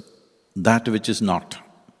was that which is not.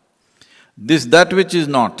 This that which is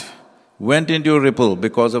not went into a ripple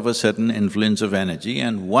because of a certain influence of energy,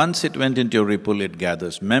 and once it went into a ripple, it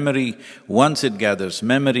gathers memory. Once it gathers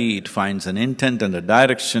memory, it finds an intent and a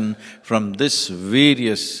direction from this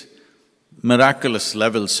various miraculous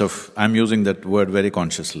levels of… I'm using that word very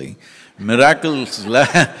consciously. Miraculous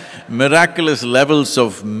levels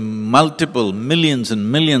of multiple millions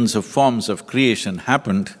and millions of forms of creation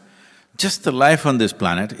happened. Just the life on this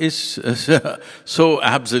planet is so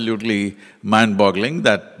absolutely mind-boggling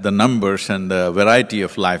that the numbers and the variety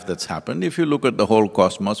of life that's happened, if you look at the whole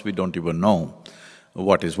cosmos, we don't even know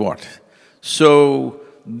what is what. So,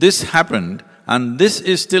 this happened, and this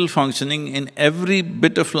is still functioning in every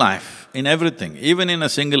bit of life, in everything. Even in a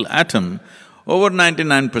single atom, over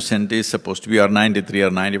 99% is supposed to be, or 93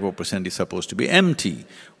 or 94% is supposed to be empty.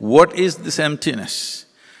 What is this emptiness?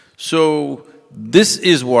 So, this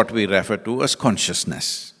is what we refer to as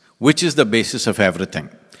consciousness, which is the basis of everything.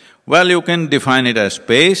 Well, you can define it as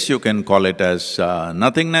space, you can call it as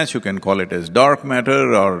nothingness, you can call it as dark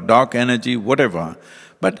matter or dark energy, whatever.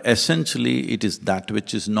 But essentially, it is that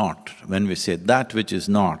which is not. When we say that which is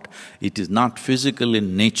not, it is not physical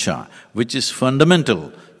in nature, which is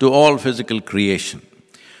fundamental to all physical creation.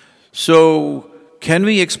 So, can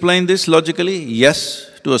we explain this logically? Yes,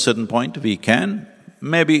 to a certain point we can.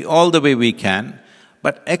 Maybe all the way we can,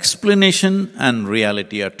 but explanation and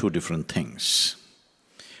reality are two different things.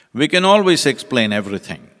 We can always explain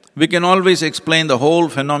everything. We can always explain the whole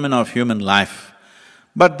phenomena of human life,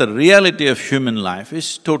 but the reality of human life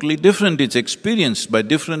is totally different. It's experienced by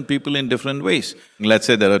different people in different ways. Let's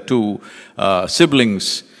say there are two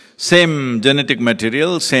siblings, same genetic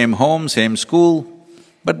material, same home, same school,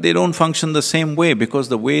 but they don't function the same way because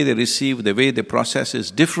the way they receive, the way they process is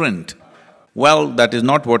different. Well, that is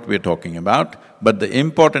not what we're talking about, but the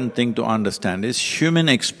important thing to understand is human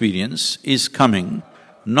experience is coming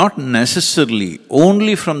not necessarily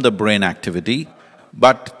only from the brain activity,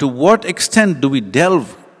 but to what extent do we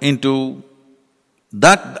delve into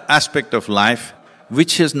that aspect of life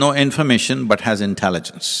which has no information but has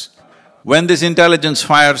intelligence. When this intelligence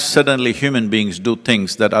fires, suddenly human beings do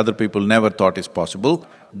things that other people never thought is possible.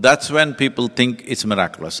 That's when people think it's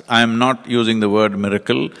miraculous. I am not using the word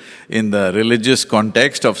miracle in the religious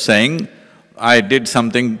context of saying, I did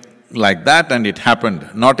something like that and it happened,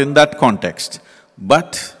 not in that context,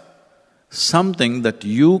 but something that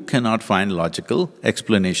you cannot find logical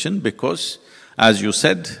explanation because, as you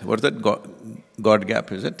said, what is that, God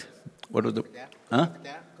gap, is it? What was the… huh?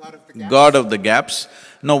 God of the gaps.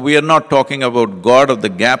 No, we are not talking about God of the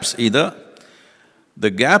gaps either. The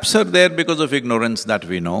gaps are there because of ignorance that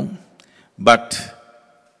we know, but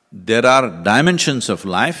there are dimensions of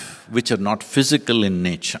life which are not physical in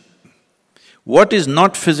nature. What is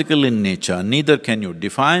not physical in nature, neither can you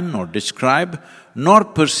define nor describe nor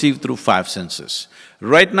perceive through five senses.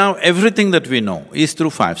 Right now, everything that we know is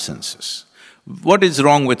through five senses. What is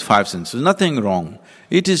wrong with five senses? Nothing wrong.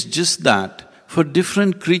 It is just that for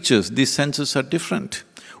different creatures, these senses are different.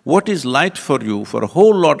 What is light for you, for a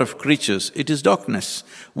whole lot of creatures, it is darkness.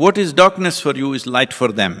 What is darkness for you is light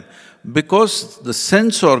for them. Because the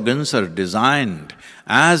sense organs are designed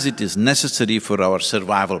as it is necessary for our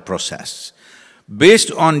survival process.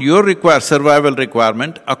 Based on your survival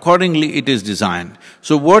requirement, accordingly it is designed.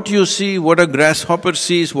 So what you see, what a grasshopper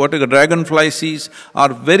sees, what a dragonfly sees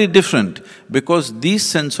are very different because these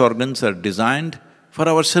sense organs are designed for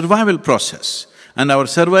our survival process. And our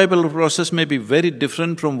survival process may be very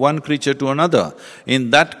different from one creature to another. In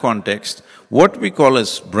that context, what we call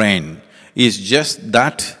as brain is just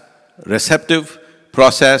that receptive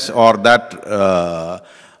process or that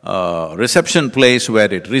reception place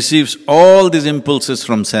where it receives all these impulses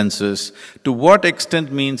from senses. To what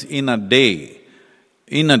extent means in a day,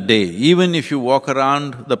 even if you walk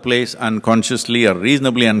around the place unconsciously or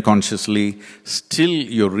reasonably unconsciously, still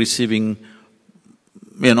you're receiving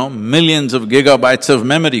millions of gigabytes of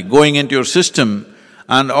memory going into your system,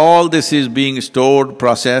 and all this is being stored,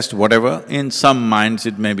 processed, whatever. In some minds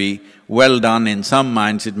it may be well done, in some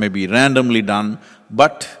minds it may be randomly done,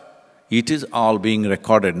 but it is all being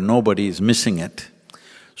recorded, nobody is missing it.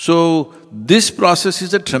 So, this process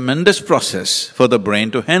is a tremendous process for the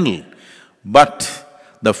brain to handle. But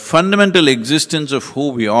the fundamental existence of who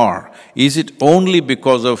we are, is it only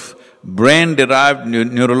because of brain-derived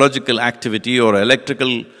neurological activity or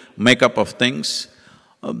electrical makeup of things?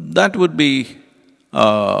 That would be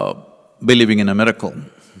believing in a miracle.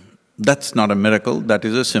 That's not a miracle, that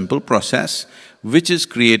is a simple process which is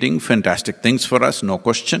creating fantastic things for us, no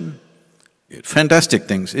question. fantastic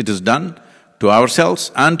things. It is done to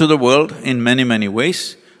ourselves and to the world in many, many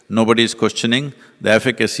ways. Nobody is questioning the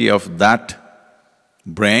efficacy of that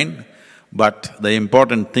brain, but the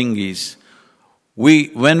important thing is,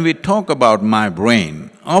 when we talk about my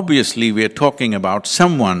brain, obviously we are talking about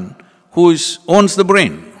someone who owns the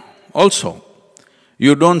brain also.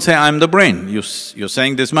 You don't say, I'm the brain, you're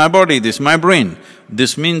saying, this is my body, this is my brain.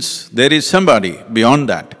 This means there is somebody beyond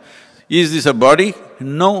that. Is this a body?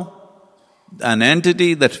 No. An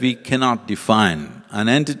entity that we cannot define, an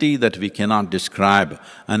entity that we cannot describe,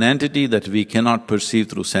 an entity that we cannot perceive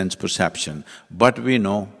through sense perception, but we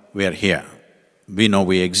know we are here, we know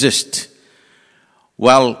we exist.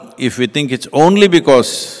 Well, if we think it's only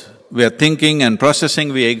because we are thinking and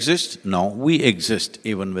processing we exist, no, we exist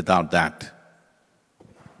even without that.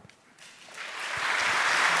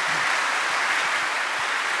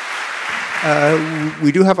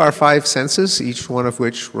 We do have our five senses, each one of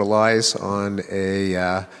which relies on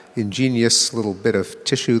a ingenious little bit of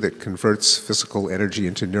tissue that converts physical energy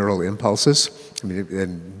into neural impulses. I mean,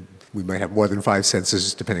 and we might have more than five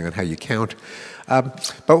senses depending on how you count.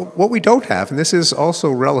 But what we don't have, and this is also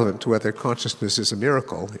relevant to whether consciousness is a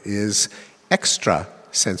miracle, is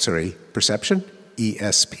extrasensory perception,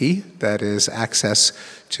 ESP, that is access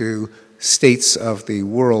to states of the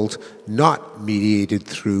world not mediated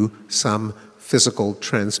through some physical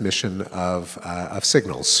transmission of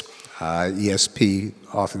signals. ESP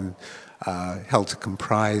often held to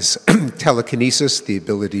comprise telekinesis, the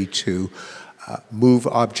ability to move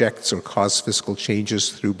objects or cause physical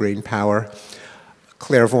changes through brain power;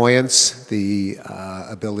 clairvoyance, the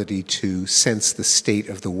ability to sense the state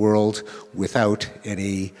of the world without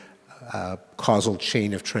any causal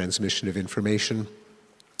chain of transmission of information;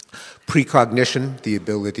 precognition, the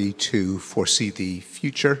ability to foresee the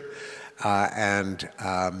future; and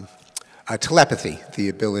telepathy, the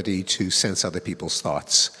ability to sense other people's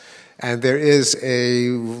thoughts. And there is a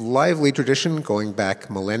lively tradition going back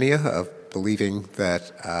millennia of believing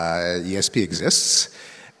that ESP exists,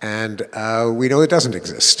 and we know it doesn't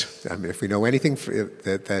exist. I mean, if we know anything,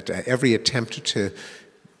 that every attempt to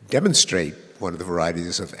demonstrate one of the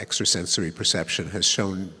varieties of extrasensory perception has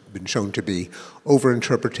been shown to be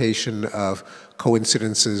overinterpretation of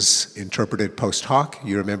coincidences interpreted post hoc.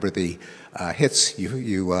 You remember the hits,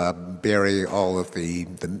 you bury all of the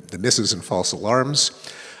misses and false alarms.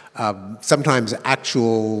 Sometimes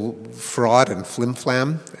actual fraud and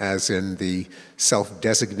flim-flam, as in the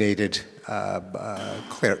self-designated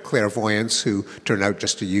clairvoyants who turn out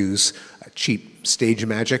just to use cheap stage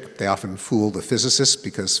magic. They often fool the physicists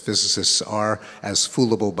because physicists are as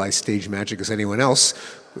foolable by stage magic as anyone else.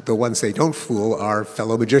 The ones they don't fool are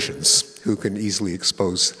fellow magicians who can easily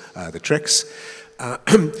expose the tricks.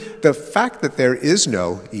 The fact that there is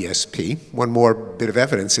no ESP, one more bit of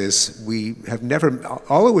evidence is we have never,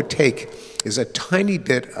 all it would take is a tiny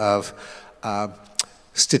bit of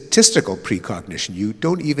statistical precognition. You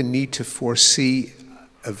don't even need to foresee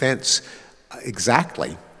events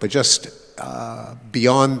exactly, but just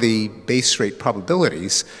beyond the base rate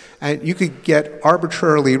probabilities, and you could get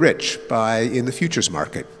arbitrarily rich in the futures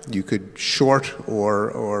market. You could short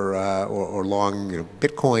or long,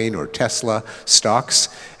 Bitcoin or Tesla stocks,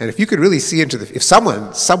 and if you could really see if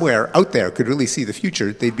someone somewhere out there could really see the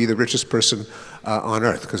future, they'd be the richest person on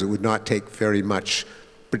earth, because it would not take very much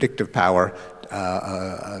predictive power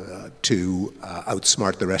to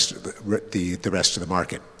outsmart the rest of the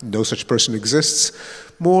market. No such person exists.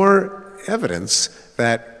 More evidence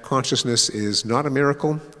that consciousness is not a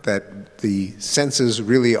miracle, that the senses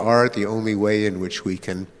really are the only way in which we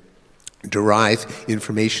can derive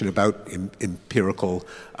information about empirical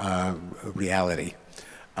reality.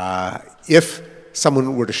 If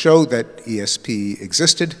someone were to show that ESP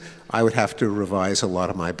existed, I would have to revise a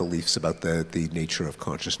lot of my beliefs about the nature of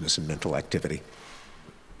consciousness and mental activity.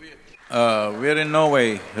 We're in no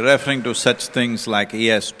way referring to such things like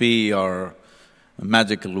ESP or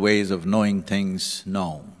magical ways of knowing things,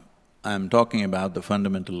 no. I'm talking about the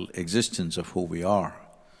fundamental existence of who we are.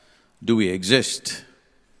 Do we exist?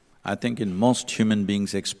 I think in most human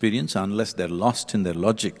beings' experience, unless they're lost in their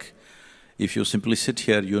logic, if you simply sit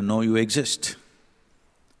here, you know you exist.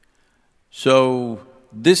 So,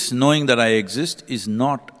 this knowing that I exist is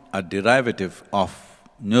not a derivative of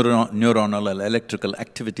neuronal and electrical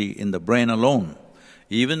activity in the brain alone.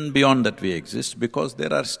 Even beyond that we exist, because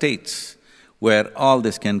there are states where all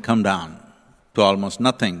this can come down to almost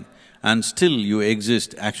nothing, and still you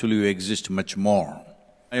exist, actually you exist much more.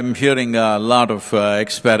 I'm hearing a lot of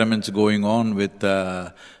experiments going on with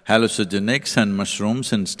hallucinogenics and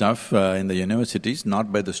mushrooms and stuff in the universities,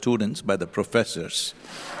 not by the students, by the professors.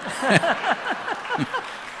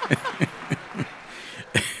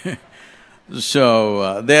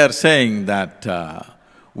 So, they are saying that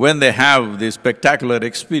when they have these spectacular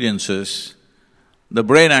experiences, the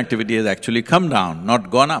brain activity has actually come down, not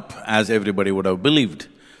gone up, as everybody would have believed.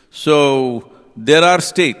 So, there are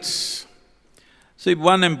states. See,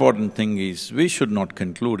 one important thing is, we should not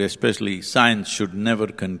conclude, especially science should never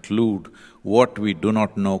conclude what we do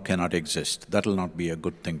not know cannot exist. That will not be a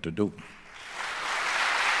good thing to do.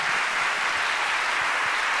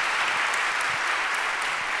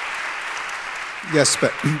 Yes,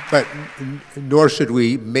 but nor should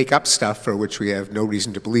we make up stuff for which we have no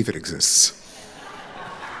reason to believe it exists.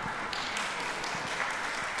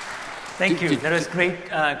 Thank you. That was great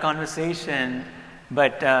conversation,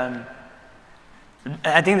 but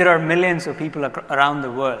I think there are millions of people around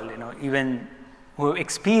the world, even who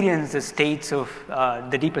experience the states of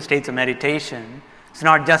the deeper states of meditation. It's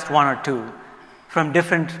not just one or two, from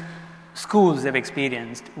different schools they've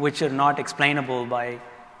experienced, which are not explainable by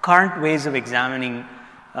current ways of examining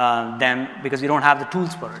them, because we don't have the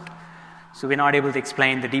tools for it. So we're not able to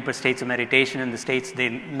explain the deeper states of meditation and the states they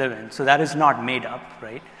live in. So that is not made up,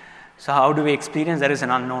 right? So how do we experience? That is an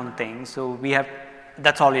unknown thing. So we have,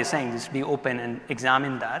 that's all we're saying, just be open and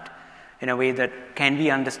examine that in a way that, can we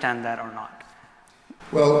understand that or not?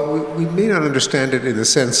 Well, we may not understand it in the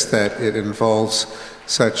sense that it involves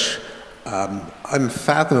such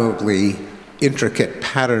unfathomably intricate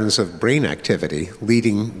patterns of brain activity,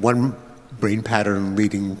 one brain pattern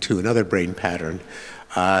leading to another brain pattern,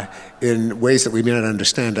 in ways that we may not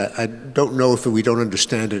understand. I don't know if we don't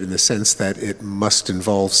understand it in the sense that it must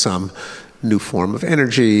involve some new form of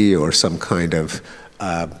energy or some kind of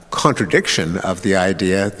contradiction of the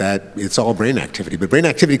idea that it's all brain activity. But brain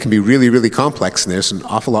activity can be really, really complex, and there's an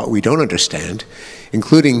awful lot we don't understand,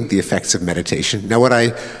 including the effects of meditation. Now, what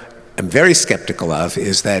I am very skeptical of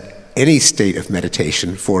is that any state of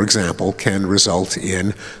meditation, for example, can result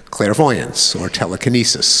in clairvoyance or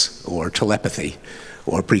telekinesis or telepathy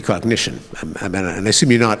or precognition. And I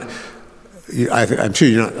assume you're not. I'm sure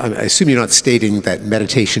you're not. I assume you're not stating that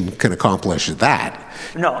meditation can accomplish that.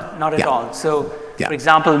 No, not at all. So, for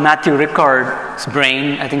example, Matthew Ricard's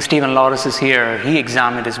brain. I think Stephen Lawrence is here. He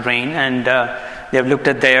examined his brain, and they've looked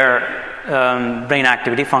at their brain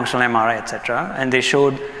activity, functional MRI, etc., and they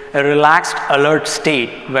showed a relaxed, alert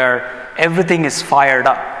state where everything is fired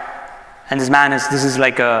up. And this is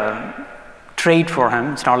like a trait for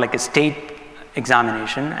him. It's not like a state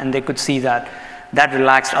examination. And they could see that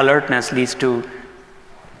relaxed alertness leads to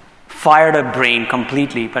fired up brain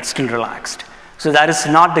completely, but still relaxed. So that is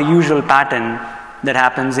not the usual pattern that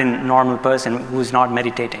happens in a normal person who's not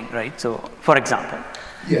meditating, right? So, for example.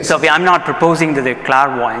 Yes. So I'm not proposing that they're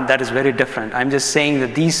clairvoyant. That is very different. I'm just saying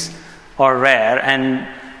that these are rare, and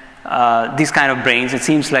these kind of brains, it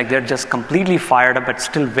seems like they're just completely fired up, but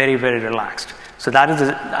still very, very relaxed. So that is,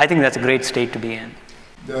 I think that's a great state to be in.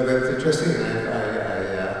 No, that's interesting.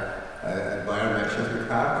 I admire Matt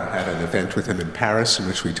Sheffield. I had an event with him in Paris in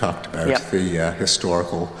which we talked about the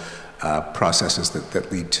historical processes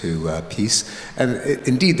that lead to peace. And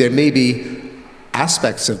indeed, there may be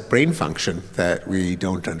aspects of brain function that we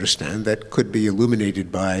don't understand that could be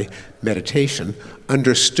illuminated by meditation,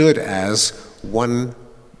 understood as one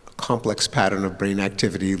complex pattern of brain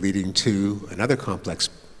activity leading to another complex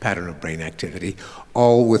pattern of brain activity,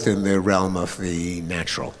 all within the realm of the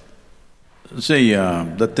natural. See,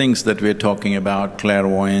 the things that we're talking about,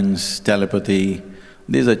 clairvoyance, telepathy,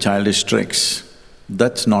 these are childish tricks.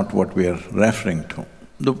 That's not what we're referring to.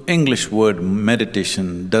 The English word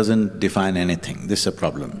meditation doesn't define anything. This is a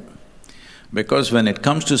problem. Because when it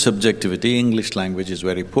comes to subjectivity, English language is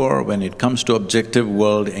very poor. When it comes to objective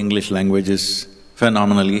world, English language is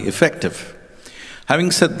phenomenally effective.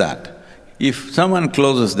 Having said that, if someone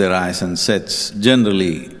closes their eyes and sits,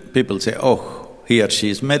 generally people say, oh, he or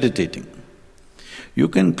she is meditating. You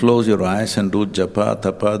can close your eyes and do japa,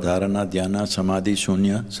 tapa, dharana, dhyana, samadhi,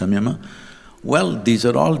 shunya, samyama. Well, these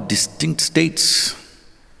are all distinct states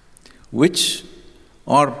which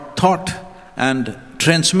are taught and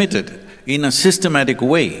transmitted in a systematic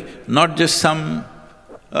way, not just some,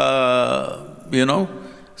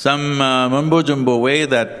 some mumbo-jumbo way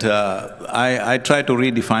that I try to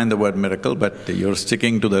redefine the word miracle, but you're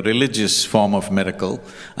sticking to the religious form of miracle.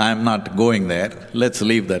 I'm not going there, let's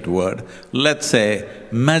leave that word. Let's say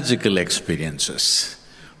magical experiences,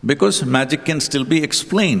 because magic can still be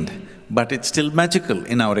explained, but it's still magical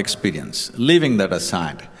in our experience. Leaving that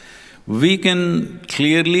aside, we can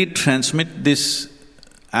clearly transmit these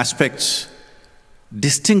aspects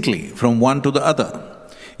distinctly from one to the other.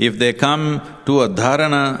 If they come to a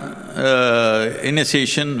dharana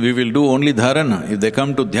initiation, we will do only dharana. If they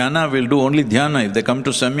come to dhyana, we'll do only dhyana. If they come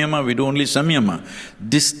to samyama, we do only samyama.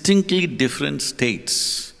 Distinctly different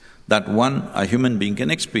states that a human being can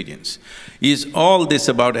experience. Is all this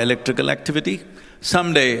about electrical activity?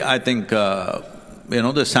 Someday, I think,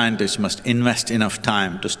 the scientists must invest enough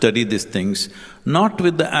time to study these things, not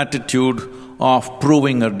with the attitude of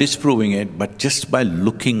proving or disproving it, but just by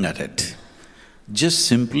looking at it. Just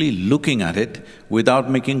simply looking at it without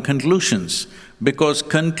making conclusions, because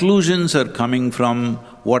conclusions are coming from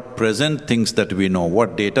what present things that we know,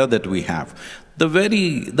 what data that we have. The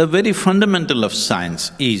very fundamental of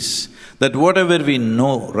science is that whatever we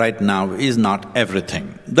know right now is not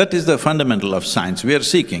everything. That is the fundamental of science we are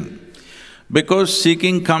seeking. Because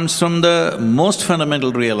seeking comes from the most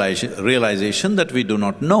fundamental realization that we do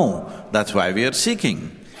not know, that's why we are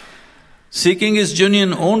seeking. Seeking is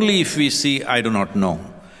genuine only if we see, I do not know.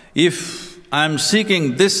 If I'm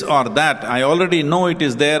seeking this or that, I already know it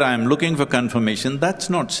is there, I'm looking for confirmation, that's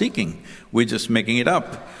not seeking, we're just making it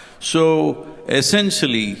up. So,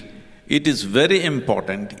 essentially, it is very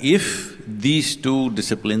important if these two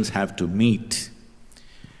disciplines have to meet.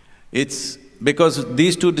 It's because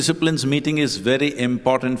these two disciplines meeting is very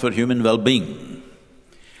important for human well-being.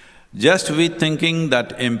 Just we thinking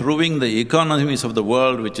that improving the economies of the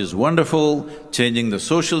world, which is wonderful, changing the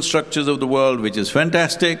social structures of the world, which is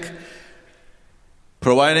fantastic,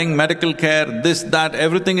 providing medical care, this, that,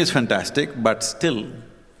 everything is fantastic, but still,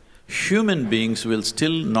 human beings will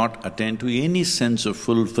still not attain to any sense of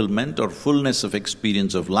fulfillment or fullness of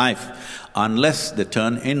experience of life unless they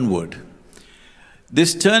turn inward.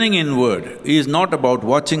 This turning inward is not about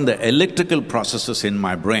watching the electrical processes in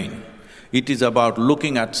my brain. It is about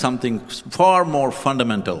looking at something far more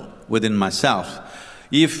fundamental within myself.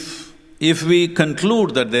 If we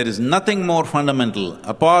conclude that there is nothing more fundamental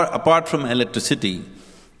apart from electricity,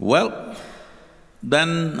 well,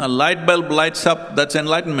 then a light bulb lights up, that's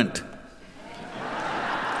enlightenment.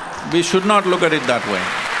 We should not look at it that way.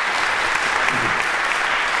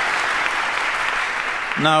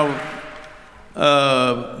 Now,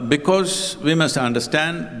 because we must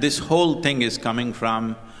understand this whole thing is coming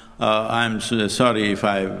from, I'm sorry if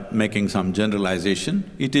I'm making some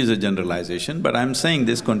generalization, it is a generalization, but I'm saying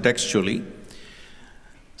this contextually.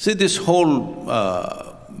 See, this whole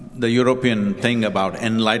the European thing about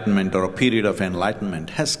enlightenment or a period of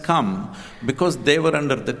enlightenment has come because they were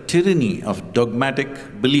under the tyranny of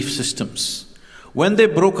dogmatic belief systems. When they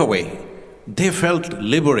broke away, they felt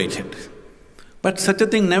liberated. But such a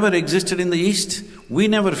thing never existed in the East. We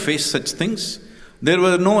never faced such things. There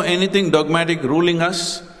was no anything dogmatic ruling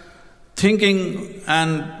us. Thinking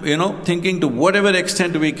and, thinking to whatever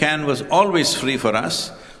extent we can was always free for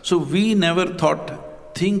us. So we never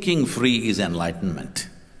thought thinking free is enlightenment.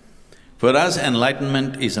 For us,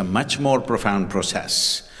 enlightenment is a much more profound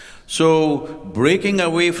process. So, breaking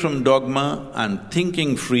away from dogma and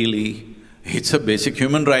thinking freely, it's a basic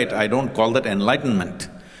human right, I don't call that enlightenment.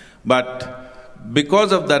 But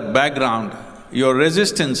because of that background, your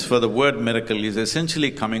resistance for the word miracle is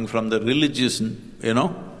essentially coming from the religious,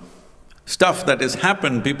 stuff that has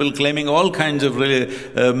happened, people claiming all kinds of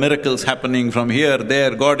miracles happening from here,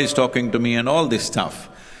 there, God is talking to me and all this stuff.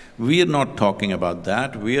 We are not talking about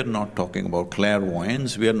that, we are not talking about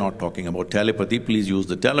clairvoyance, we are not talking about telepathy, please use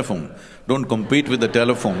the telephone. Don't compete with the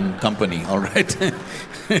telephone company, all right?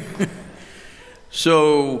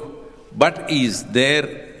 So, but is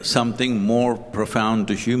there something more profound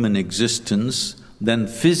to human existence than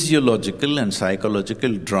physiological and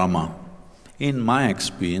psychological drama? In my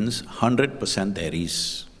experience, 100% there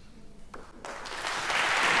is.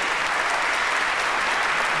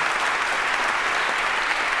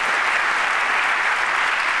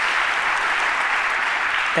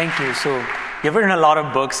 Thank you. So, you've written a lot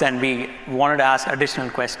of books and we wanted to ask additional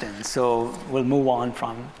questions, so we'll move on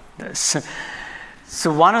from this.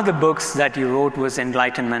 So one of the books that you wrote was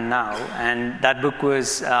Enlightenment Now, and that book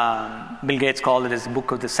was, Bill Gates called it as the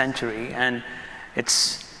book of the century, and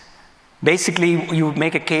it's basically you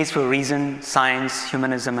make a case for reason, science,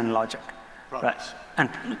 humanism, and logic. Progress. Right.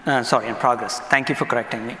 And progress. Thank you for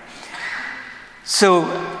correcting me. So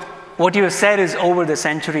what you have said is over the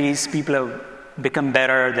centuries, people have become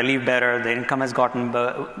better, they live better, their income has gotten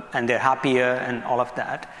better, and they're happier and all of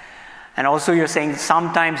that. And also you're saying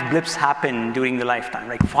sometimes blips happen during the lifetime.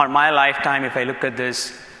 Like for my lifetime, if I look at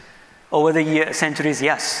this, over the centuries,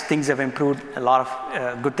 yes, things have improved, a lot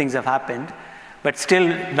of good things have happened. But still,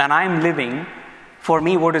 when I'm living, for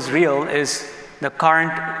me what is real is the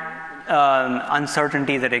current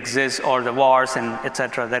uncertainty that exists, or the wars and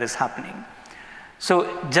etc. that is happening.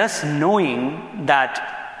 So just knowing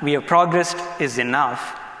that we have progressed is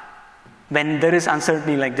enough, When there is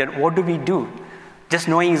uncertainty like that, what do we do? Just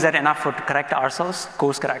knowing, is that enough to correct ourselves,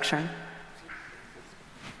 course correction?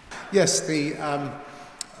 Yes,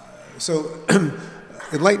 so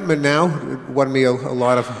enlightenment now won me a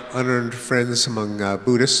lot of unearned friends among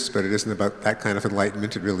Buddhists, but it isn't about that kind of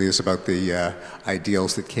enlightenment. It really is about the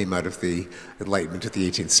ideals that came out of the enlightenment of the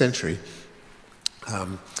 18th century.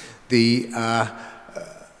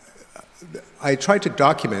 I tried to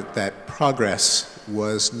document that progress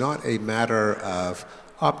was not a matter of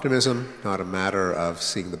optimism, not a matter of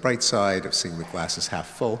seeing the bright side, of seeing the glass as half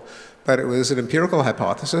full, but it was an empirical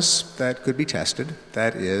hypothesis that could be tested.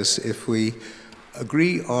 That is, if we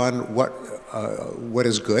agree on what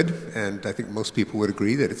is good, and I think most people would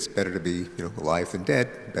agree that it's better to be alive than dead,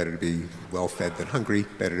 better to be well-fed than hungry,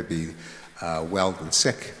 better to be well than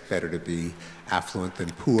sick, better to be affluent than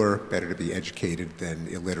poor, better to be educated than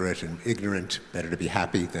illiterate and ignorant, better to be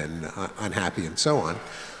happy than unhappy, and so on.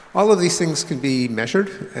 All of these things can be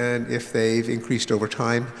measured, and if they've increased over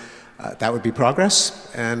time, that would be progress.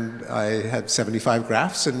 And I had 75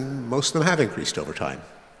 graphs, and most of them have increased over time.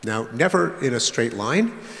 Now, never in a straight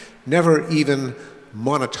line, never even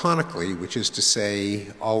monotonically, which is to say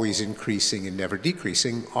always increasing and never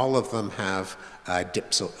decreasing. All of them have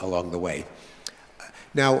dips along the way.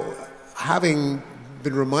 Now, having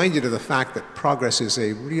been reminded of the fact that progress is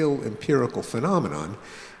a real empirical phenomenon,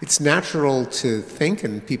 it's natural to think,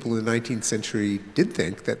 and people in the 19th century did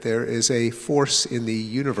think, that there is a force in the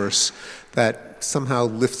universe that somehow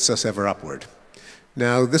lifts us ever upward.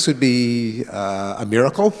 Now, this would be a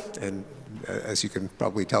miracle, and as you can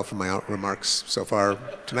probably tell from my remarks so far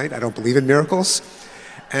tonight, I don't believe in miracles.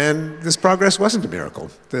 And this progress wasn't a miracle.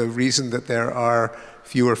 The reason that there are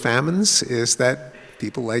fewer famines is that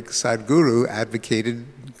people like Sadhguru advocated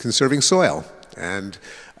conserving soil and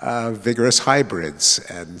vigorous hybrids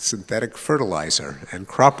and synthetic fertilizer and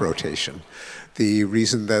crop rotation. The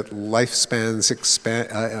reason that lifespans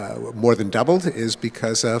more than doubled is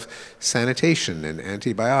because of sanitation and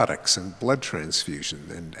antibiotics and blood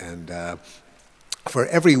transfusion. And for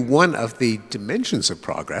every one of the dimensions of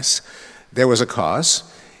progress, there was a cause.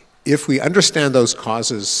 If we understand those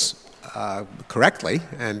causes correctly,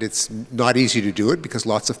 and it's not easy to do it because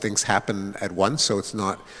lots of things happen at once, so it's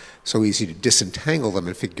not so easy to disentangle them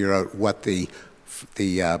and figure out what the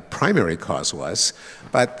primary cause was.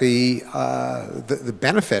 But the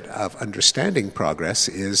benefit of understanding progress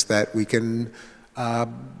is that we can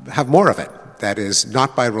have more of it. That is,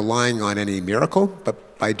 not by relying on any miracle,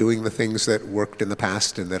 but by doing the things that worked in the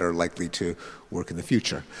past and that are likely to work in the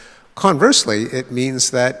future. Conversely, it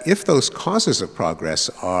means that if those causes of progress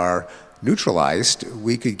are neutralized,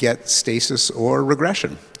 we could get stasis or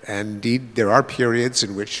regression. And indeed, there are periods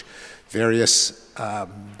in which various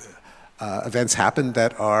events happen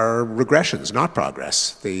that are regressions, not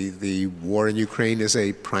progress. The war in Ukraine is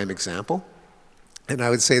a prime example. And I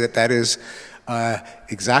would say that that is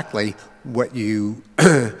exactly what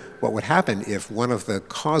would happen if one of the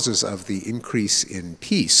causes of the increase in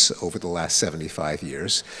peace over the last 75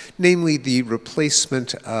 years, namely the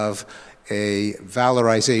replacement of a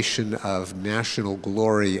valorization of national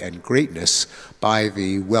glory and greatness by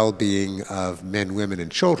the well-being of men, women,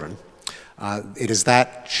 and children, it is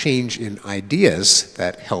that change in ideas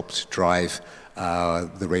that helped drive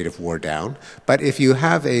the rate of war down. But if you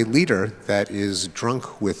have a leader that is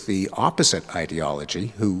drunk with the opposite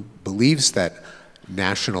ideology, who believes that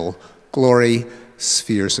national glory,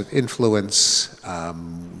 spheres of influence,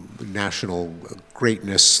 national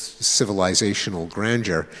greatness, civilizational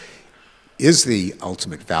grandeur is the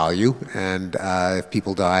ultimate value, and if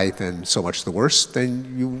people die, then so much the worse,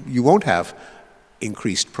 then you won't have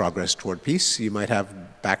increased progress toward peace. You might have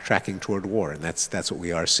backtracking toward war, and that's what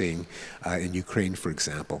we are seeing in Ukraine, for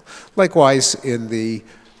example. Likewise, in the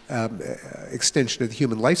extension of the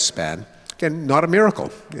human lifespan, again, not a miracle.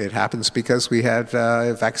 It happens because we had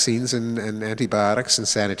vaccines and antibiotics and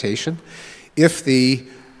sanitation. If the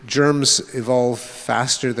germs evolve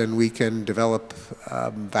faster than we can develop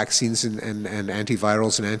vaccines and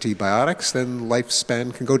antivirals and antibiotics, then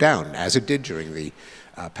lifespan can go down, as it did during the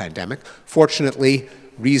pandemic. Fortunately,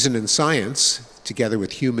 reason and science, together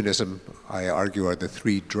with humanism, I argue, are the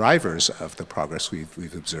three drivers of the progress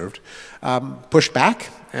we've observed, pushed back,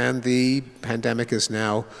 and the pandemic is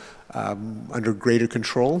now under greater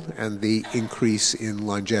control, and the increase in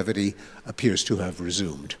longevity appears to have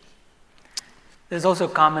resumed. There's also a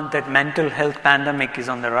comment that mental health pandemic is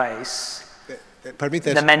on the rise. Pardon me?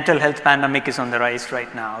 The mental health pandemic is on the rise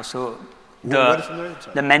right now. So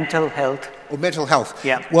the mental health. Oh, mental health.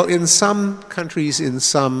 Yeah. Well, in some countries, in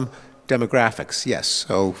some demographics, yes.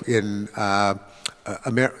 So in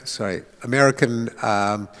American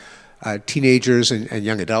teenagers and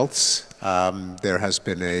young adults, there has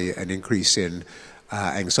been an increase in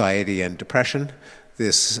anxiety and depression.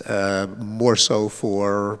 This more so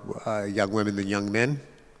for young women than young men,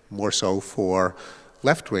 more so for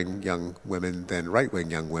left-wing young women than right-wing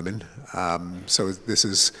young women. So this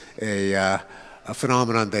is a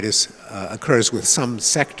phenomenon that occurs with some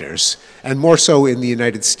sectors, and more so in the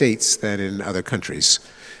United States than in other countries.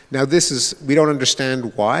 Now we don't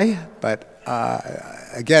understand why, but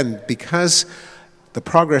again, because the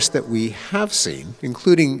progress that we have seen,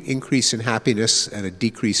 including increase in happiness and a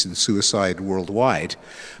decrease in suicide worldwide,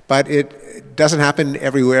 but it doesn't happen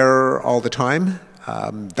everywhere all the time.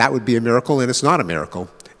 That would be a miracle, and it's not a miracle.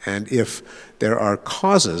 And if there are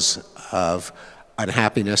causes of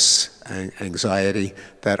unhappiness and anxiety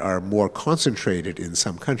that are more concentrated in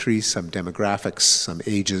some countries, some demographics, some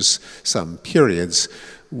ages, some periods,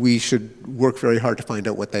 we should work very hard to find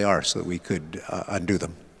out what they are so that we could undo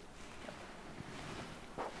them.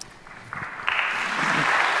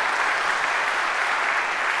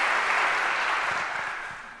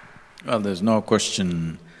 Well, there's no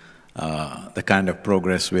question the kind of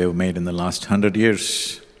progress we have made in the last 100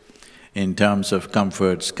 years in terms of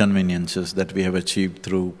comforts, conveniences that we have achieved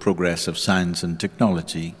through progress of science and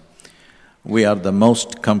technology. We are the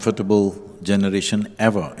most comfortable generation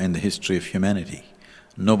ever in the history of humanity.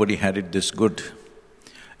 Nobody had it this good,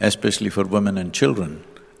 especially for women and children.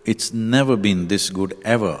 It's never been this good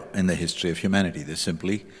ever in the history of humanity. There's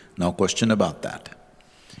simply no question about that.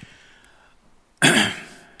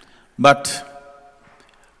 But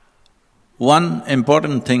one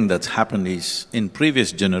important thing that's happened is, in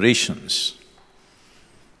previous generations,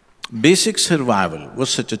 basic survival was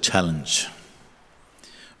such a challenge.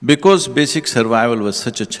 Because basic survival was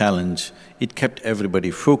such a challenge, it kept everybody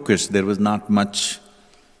focused. There was not much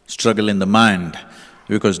struggle in the mind,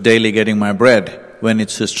 because daily getting my bread, when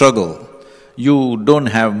it's a struggle, you don't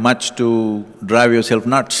have much to drive yourself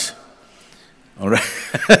nuts, all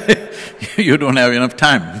right? You don't have enough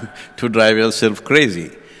time to drive yourself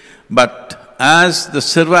crazy. But as the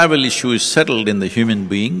survival issue is settled in the human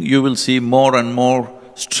being, you will see more and more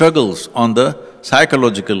struggles on the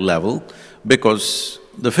psychological level, because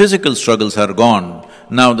the physical struggles are gone.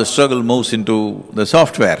 Now the struggle moves into the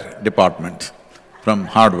software department from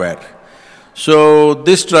hardware. So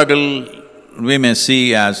this struggle we may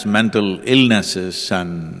see as mental illnesses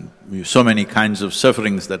and so many kinds of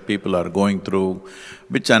sufferings that people are going through,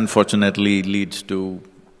 which unfortunately leads to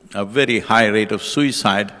a very high rate of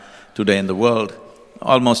suicide today in the world,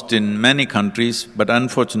 almost in many countries, but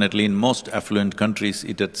unfortunately in most affluent countries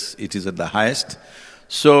it is at the highest.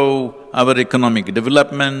 So our economic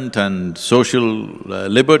development and social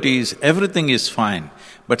liberties, everything is fine.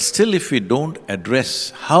 But still, if we don't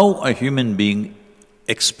address how a human being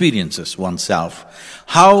experiences oneself,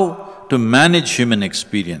 how to manage human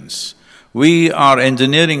experience, we are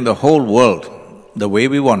engineering the whole world the way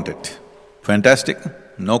we want it. Fantastic,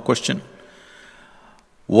 no question.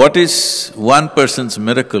 What is one person's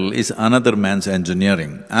miracle is another man's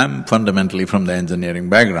engineering. I'm fundamentally from the engineering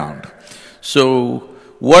background. So,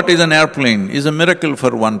 what is an airplane is a miracle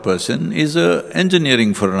for one person, is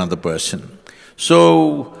engineering for another person.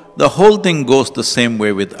 So, the whole thing goes the same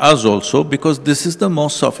way with us also, because this is the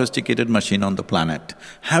most sophisticated machine on the planet.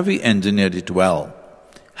 Have we engineered it well?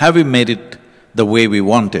 Have we made it the way we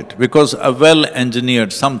want it? Because a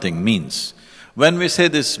well-engineered something means, when we say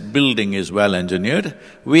this building is well-engineered,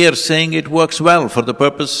 we are saying it works well for the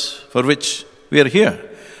purpose for which we are here.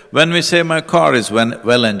 When we say my car is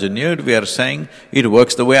well-engineered, we are saying it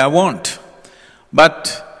works the way I want.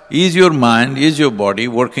 But is your mind, is your body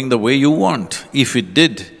working the way you want? If it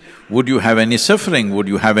did, would you have any suffering? Would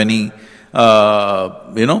you have any,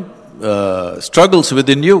 struggles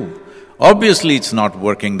within you? Obviously, it's not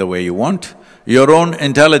working the way you want. Your own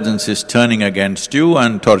intelligence is turning against you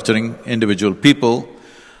and torturing individual people.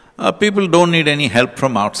 People don't need any help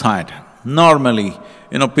from outside. Normally,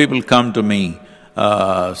 people come to me,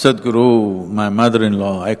 Sadhguru, my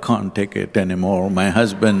mother-in-law, I can't take it anymore, my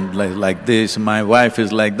husband like this, my wife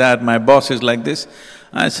is like that, my boss is like this.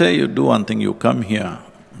 I say, you do one thing, you come here.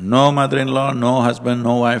 No mother-in-law, no husband,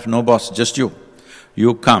 no wife, no boss, just you.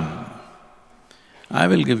 You come. I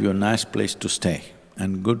will give you a nice place to stay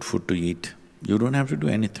and good food to eat. You don't have to do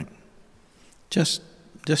anything. Just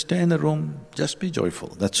stay in the room, just be joyful,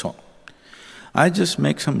 that's all. I just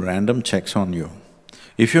make some random checks on you.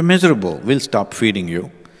 If you're miserable, we'll stop feeding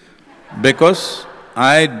you, because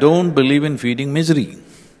I don't believe in feeding misery.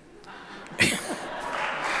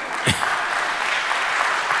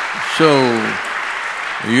 So,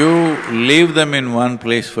 You leave them in one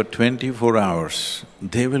place for 24 hours,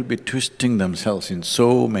 they will be twisting themselves in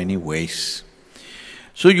so many ways.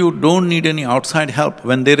 So you don't need any outside help.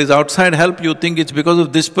 When there is outside help, you think it's because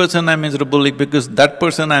of this person I'm miserable, it's because that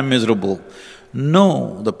person I'm miserable.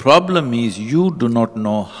 No, the problem is you do not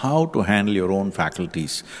know how to handle your own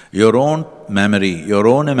faculties, your own memory, your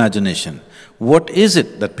own imagination. What is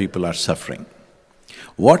it that people are suffering?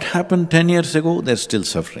 What happened 10 years ago, they're still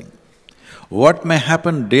suffering. What may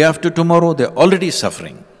happen day after tomorrow, they're already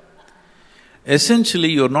suffering. Essentially,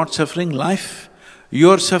 you're not suffering life,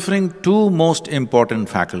 you're suffering two most important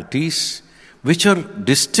faculties which are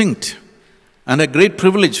distinct and a great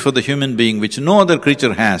privilege for the human being which no other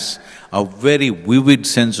creature has, a very vivid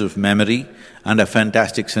sense of memory and a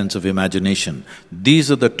fantastic sense of imagination.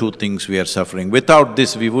 These are the two things we are suffering. Without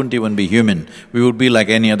this, we wouldn't even be human, we would be like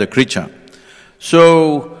any other creature.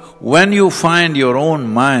 So, when you find your own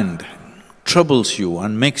mind troubles you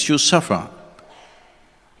and makes you suffer,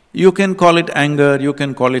 you can call it anger, you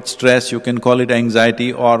can call it stress, you can call it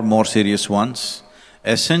anxiety or more serious ones.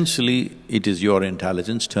 Essentially, it is your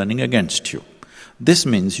intelligence turning against you. This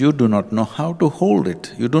means you do not know how to hold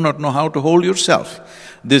it, you do not know how to hold yourself.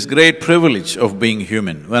 This great privilege of being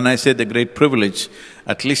human, when I say the great privilege,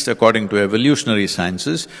 at least according to evolutionary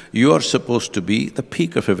sciences, you are supposed to be the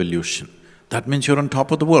peak of evolution. That means you're on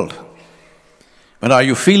top of the world. But are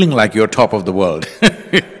you feeling like you're top of the world?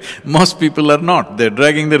 Most people are not, they're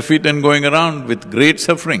dragging their feet and going around with great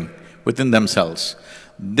suffering within themselves.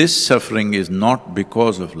 This suffering is not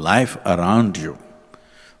because of life around you.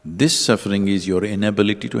 This suffering is your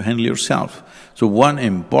inability to handle yourself. So one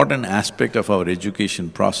important aspect of our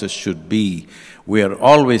education process should be, we are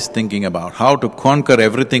always thinking about how to conquer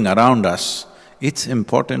everything around us. It's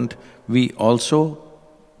important we also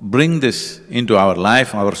bring this into our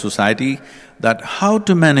life, our society, that how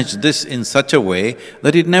to manage this in such a way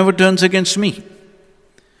that it never turns against me.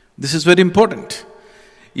 This is very important.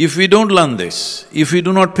 If we don't learn this, if we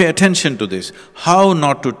do not pay attention to this, how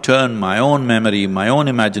not to turn my own memory, my own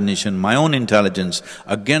imagination, my own intelligence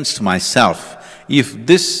against myself, if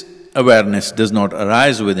this awareness does not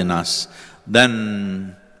arise within us,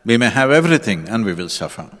 then we may have everything and we will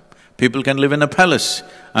suffer. People can live in a palace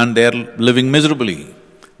and they're living miserably.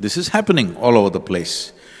 This is happening all over the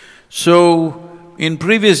place. So, in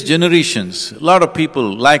previous generations, a lot of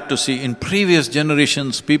people like to see, in previous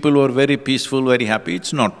generations, people were very peaceful, very happy.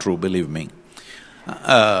 It's not true, believe me.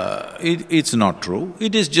 It's not true.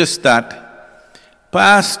 It is just that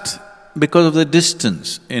past, because of the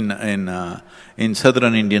distance, in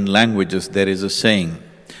southern Indian languages, there is a saying,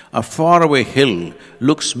 a faraway hill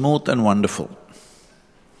looks smooth and wonderful.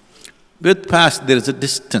 With past, there is a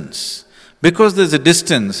distance. Because there's a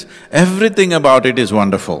distance, everything about it is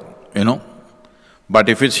wonderful, you know. But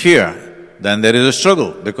if it's here, then there is a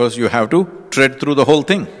struggle because you have to tread through the whole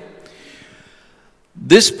thing.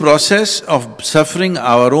 This process of suffering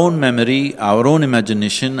our own memory, our own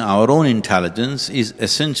imagination, our own intelligence is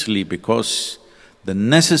essentially because the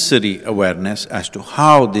necessary awareness as to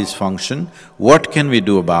how these function, what can we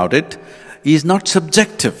do about it, is not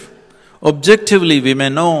subjective. Objectively, we may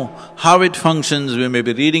know how it functions, we may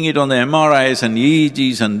be reading it on the MRIs and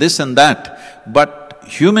EEGs and this and that, but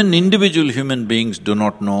individual human beings do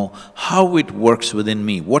not know how it works within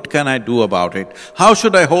me, what can I do about it, how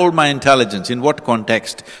should I hold my intelligence, in what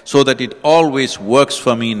context, so that it always works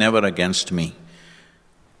for me, never against me.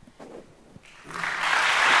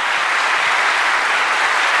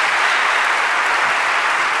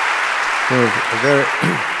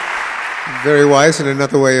 Very wise, and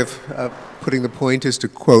another way of putting the point is to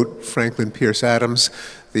quote Franklin Pierce Adams,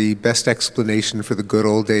 "The best explanation for the good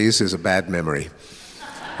old days is a bad memory."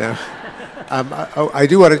 Now, I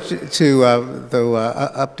do want to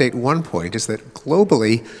update one point, is that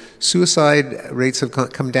globally, suicide rates have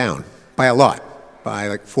come down by a lot, by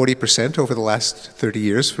like 40% over the last 30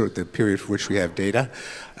 years for the period for which we have data.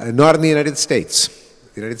 Not in the United States.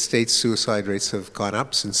 The United States suicide rates have gone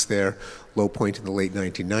up since their low point in the late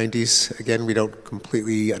 1990s. Again, we don't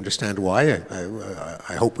completely understand why.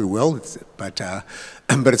 I hope we will, but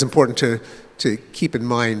it's important to keep in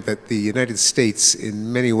mind that the United States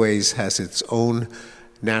in many ways has its own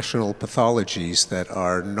national pathologies that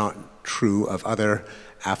are not true of other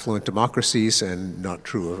affluent democracies and not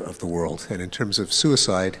true of the world. And in terms of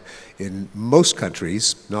suicide, in most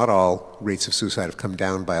countries, not all, rates of suicide have come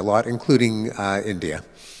down by a lot, including India.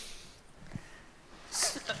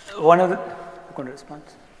 One of the… Going to respond?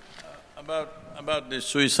 About the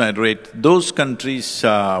suicide rate, those countries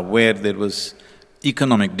where there was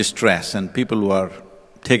economic distress and people were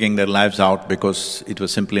taking their lives out because it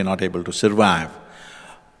was simply not able to survive,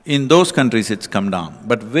 In those countries it's come down,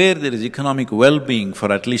 but where there is economic well-being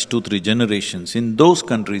for at least 2-3 generations, in those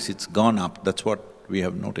countries it's gone up, that's what we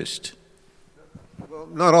have noticed. Well,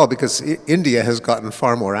 not all, because India has gotten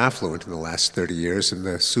far more affluent in the last 30 years and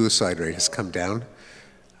the suicide rate has come down.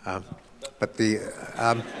 But for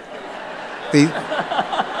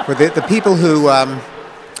the people who…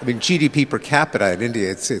 I mean, GDP per capita in India,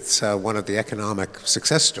 it's one of the economic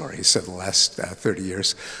success stories of the last 30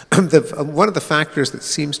 years. One of the factors that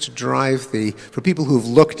seems to drive for people who've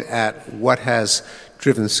looked at what has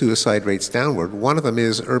driven suicide rates downward, one of them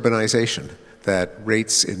is urbanization, that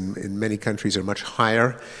rates in many countries are much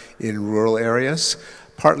higher in rural areas,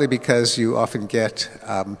 partly because you often get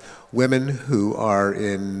women who are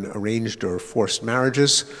in arranged or forced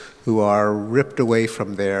marriages, who are ripped away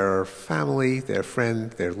from their family, their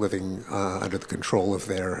friend. They're living under the control of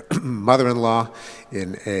their mother-in-law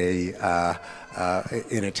in a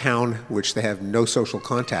town which they have no social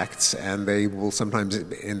contacts, and they will sometimes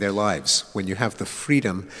end their lives. When you have the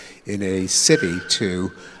freedom in a city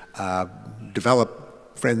to develop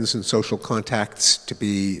friends and social contacts,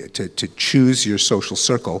 to choose your social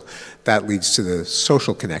circle, that leads to the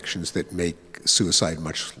social connections that make suicide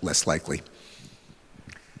much less likely.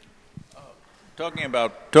 Talking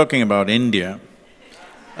about India,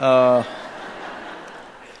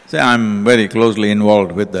 see, I'm very closely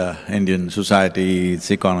involved with the Indian society, its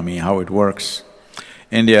economy, how it works.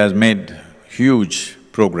 India has made huge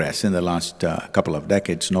progress in the last couple of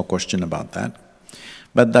decades, no question about that.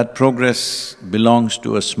 But that progress belongs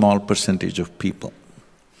to a small percentage of people.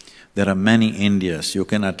 There are many Indias, you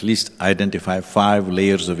can at least identify 5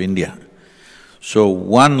 layers of India. So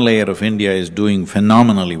one layer of India is doing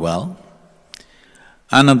phenomenally well,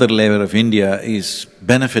 another layer of India is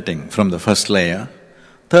benefiting from the first layer,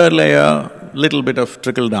 third layer, little bit of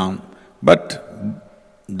trickle down, but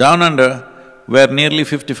down under, where nearly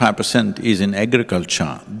 55% is in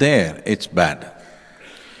agriculture, there it's bad.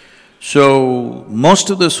 So, most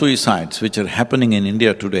of the suicides which are happening in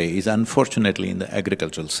India today is unfortunately in the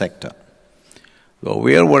agricultural sector. So,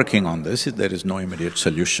 we are working on this, there is no immediate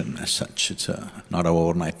solution as such, it's not an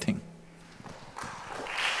overnight thing.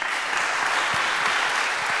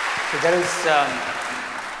 So there is…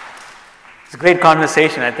 it's a great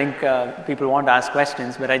conversation. I think people want to ask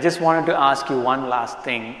questions, but I just wanted to ask you one last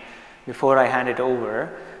thing before I hand it over.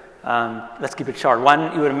 Let's keep it short.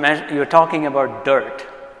 One, you were talking about dirt,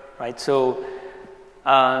 right? So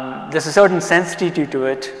there's a certain sensitivity to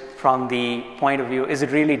it from the point of view, is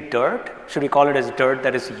it really dirt? Should we call it as dirt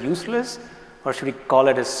that is useless, or should we call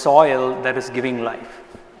it as soil that is giving life?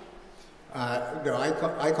 No,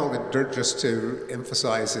 I call it dirt just to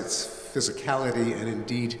emphasize its physicality, and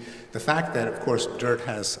indeed the fact that, of course, dirt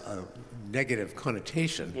has a negative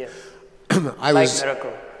connotation. Yes.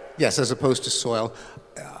 Miracle. Yes, as opposed to soil.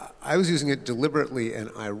 I was using it deliberately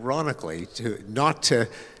and ironically not to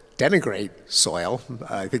denigrate soil.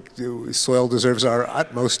 I think soil deserves our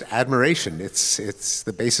utmost admiration. It's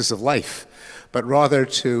the basis of life. But rather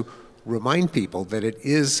to remind people that it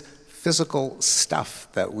is physical stuff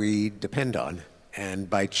that we depend on. And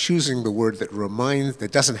by choosing the word that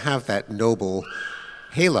doesn't have that noble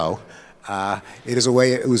halo, it was a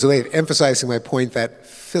way of emphasizing my point that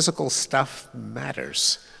physical stuff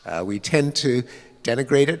matters. We tend to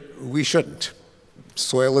denigrate it. We shouldn't.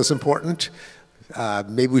 Soil is important.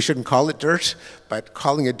 Maybe we shouldn't call it dirt, but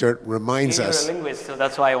calling it dirt reminds us… You're a linguist, so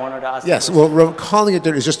that's why I wanted to ask you. Yes, well, calling it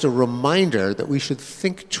dirt is just a reminder that we should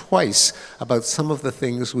think twice about some of the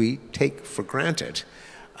things we take for granted.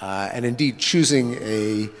 And indeed, choosing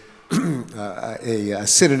a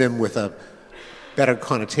synonym with a better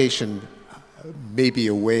connotation may be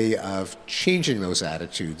a way of changing those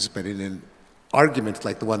attitudes, but in an argument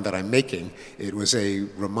like the one that I'm making, it was a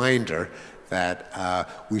reminder that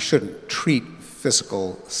we shouldn't treat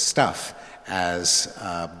physical stuff as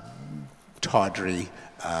tawdry,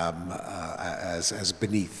 as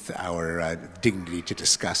beneath our dignity to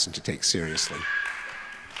discuss and to take seriously.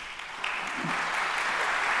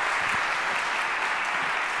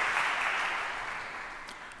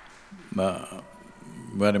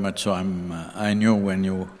 Very much so. I knew when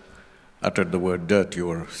you uttered the word dirt, you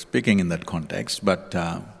were speaking in that context, but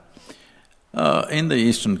in the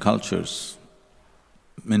Eastern cultures,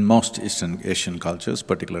 in most Eastern Asian cultures,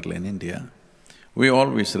 particularly in India, we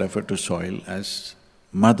always refer to soil as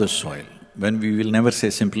mother soil. When we will never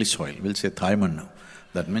say simply soil, we'll say Thaimannu.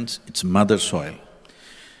 That means it's mother soil.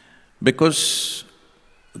 Because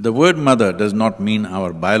the word mother does not mean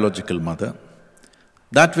our biological mother.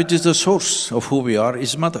 That which is the source of who we are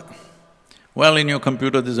is mother. Well, in your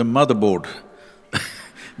computer there's a motherboard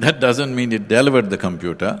That doesn't mean it delivered the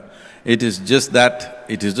computer, it is just that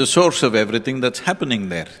it is the source of everything that's happening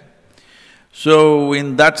there. So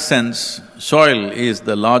in that sense, soil is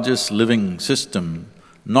the largest living system,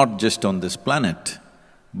 not just on this planet,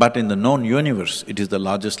 but in the known universe, it is the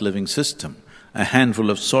largest living system. A handful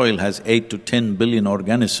of soil has 8 to 10 billion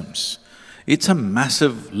organisms. It's a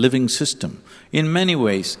massive living system. In many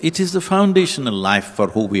ways, it is the foundational life for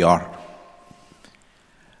who we are.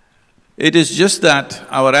 It is just that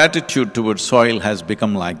our attitude towards soil has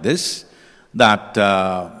become like this, that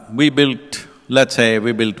let's say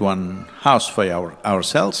we built one house for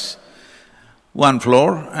ourselves, one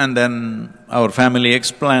floor, and then our family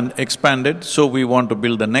expanded, so we want to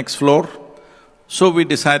build the next floor. So we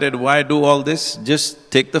decided, why do all this?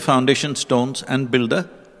 Just take the foundation stones and build the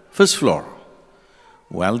first floor.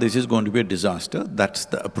 Well, this is going to be a disaster. That's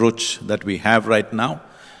the approach that we have right now,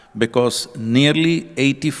 because nearly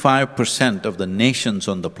 85% of the nations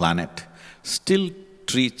on the planet still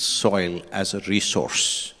treat soil as a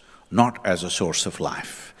resource, not as a source of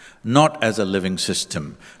life, not as a living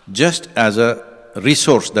system, just as a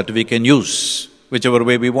resource that we can use whichever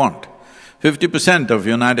way we want. 50% of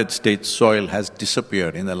United States soil has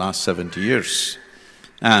disappeared in the last 70 years,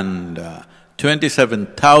 and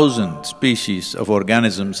 27,000 species of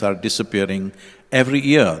organisms are disappearing every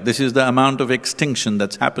year. This is the amount of extinction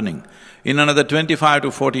that's happening. In another 25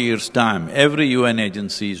 to 40 years' time, every UN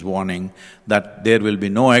agency is warning that there will be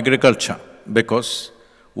no agriculture, because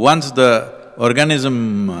once the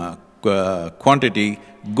organism quantity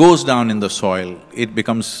goes down in the soil, it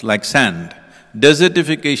becomes like sand.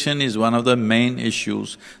 Desertification is one of the main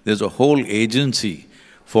issues. There's a whole agency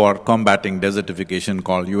for combating desertification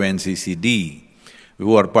called UNCCD,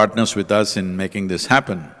 who are partners with us in making this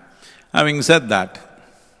happen. Having said that,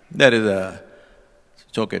 there is a…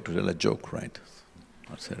 it's okay to tell a joke, right?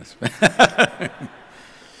 Not serious.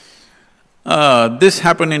 This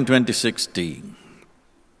happened in 2016.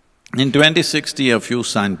 In 2060, a few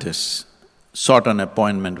scientists sought an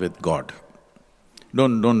appointment with God.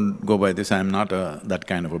 Don't go by this, I'm not that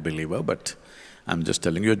kind of a believer, but I'm just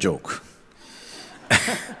telling you a joke.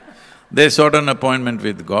 They sought an appointment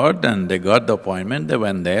with God and they got the appointment, they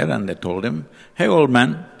went there and they told him, "Hey old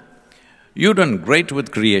man, you've done great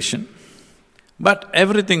with creation, but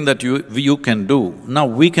everything that you can do, now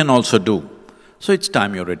we can also do, so it's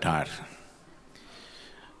time you retire."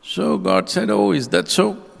 So God said, "Oh, is that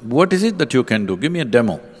so? What is it that you can do? Give me a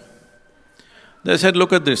demo." They said,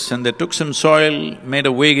 "Look at this," and they took some soil, made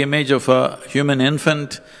a vague image of a human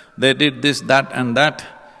infant, they did this, that and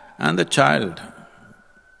the child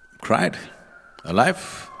cried,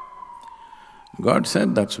 alive. God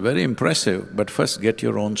said, "That's very impressive, but first get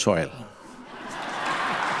your own soil."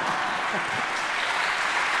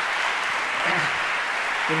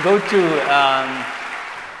 We'll go to…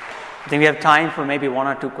 I think we have time for maybe one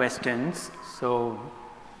or two questions, so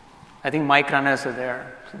I think mic runners are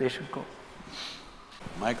there, so they should go.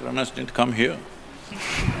 Mic runners didn't come here.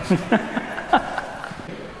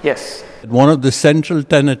 Yes. One of the central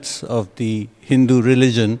tenets of the Hindu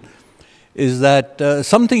religion is that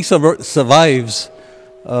something survives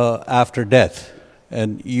after death.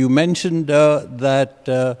 And you mentioned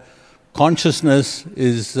that consciousness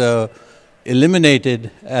is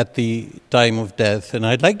eliminated at the time of death. And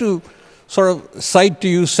I'd like to sort of cite to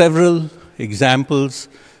you several examples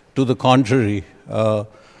to the contrary.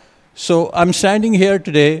 So I'm standing here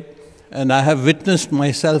today and I have witnessed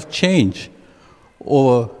myself change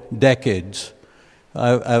over decades.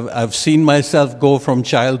 I've seen myself go from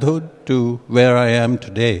childhood to where I am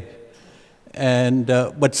today.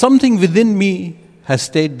 But something within me has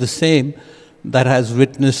stayed the same that has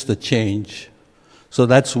witnessed the change. So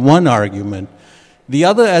that's one argument. The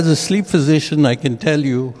other, as a sleep physician, I can tell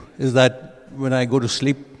you, is that when I go to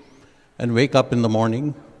sleep and wake up in the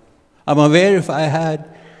morning, I'm aware if I had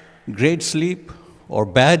great sleep or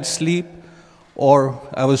bad sleep or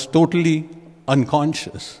I was totally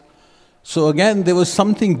unconscious. So again, there was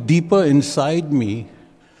something deeper inside me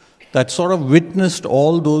that sort of witnessed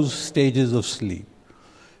all those stages of sleep.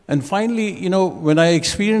 And finally, when I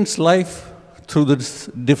experience life through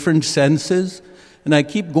the different senses, and I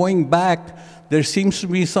keep going back, there seems to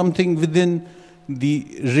be something within the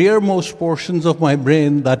rearmost portions of my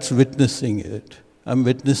brain that's witnessing it. I'm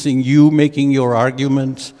witnessing you making your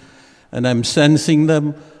arguments, and I'm sensing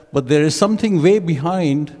them, but there is something way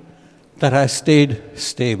behind that has stayed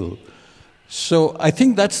stable. So I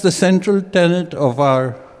think that's the central tenet of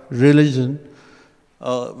our religion,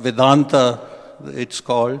 Vedanta it's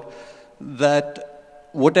called, that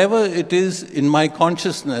whatever it is in my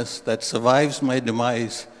consciousness that survives my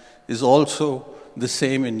demise is also the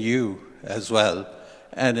same in you as well.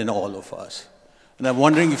 and in all of us. And I'm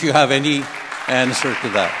wondering if you have any answer to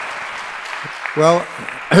that. Well,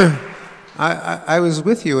 I was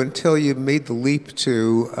with you until you made the leap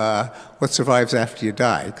to what survives after you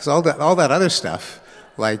die. Because all that other stuff,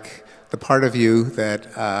 like the part of you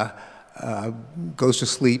that goes to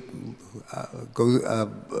sleep,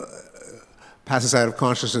 passes out of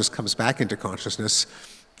consciousness, comes back into consciousness,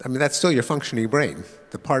 I mean, that's still your functioning brain.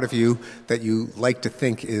 The part of you that you like to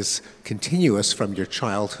think is continuous from your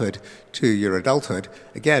childhood to your adulthood,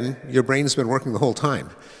 again, your brain's been working the whole time.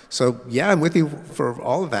 So, yeah, I'm with you for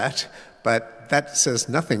all of that, but that says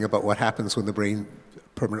nothing about what happens when the brain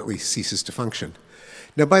permanently ceases to function.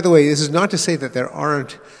 Now, by the way, this is not to say that there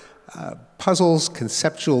aren't puzzles,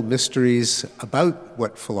 conceptual mysteries about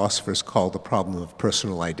what philosophers call the problem of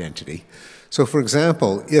personal identity. So, for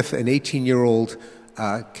example, if an 18-year-old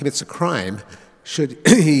commits a crime, should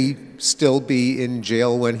he still be in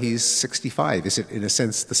jail when he's 65? Is it, in a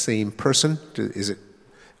sense, the same person? Is it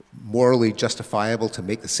morally justifiable to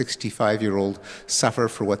make the 65-year-old suffer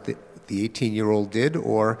for what the 18-year-old did?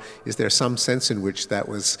 Or is there some sense in which that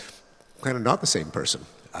was kind of not the same person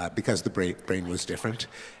because the brain was different?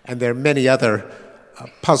 And there are many other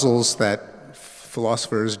puzzles that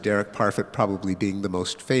philosophers, Derek Parfit probably being the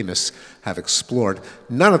most famous, have explored.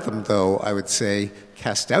 None of them, though, I would say,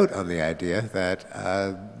 cast doubt on the idea that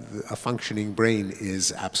a functioning brain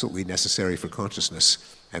is absolutely necessary for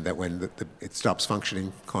consciousness, and that when it stops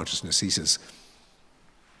functioning, consciousness ceases.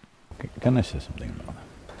 Can I say something about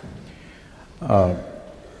that?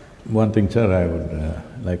 One thing, sir, I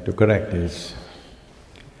would like to correct is,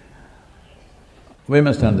 we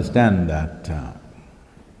must understand that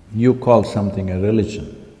you call something a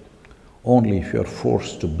religion only if you're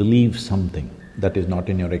forced to believe something that is not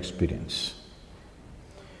in your experience.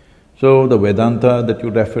 So the Vedanta that you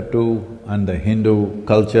refer to and the Hindu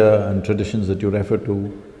culture and traditions that you refer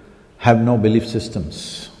to have no belief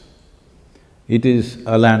systems. It is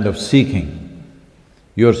a land of seeking.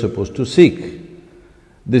 You're supposed to seek.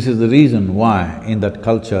 This is the reason why in that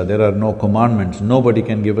culture there are no commandments. Nobody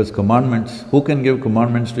can give us commandments. Who can give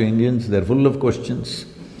commandments to Indians? They're full of questions.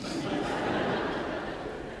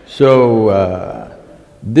 So,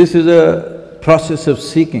 this is a process of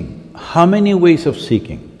seeking. How many ways of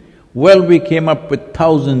seeking? Well, we came up with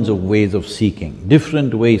thousands of ways of seeking,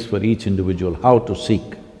 different ways for each individual how to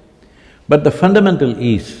seek. But the fundamental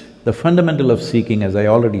of seeking, as I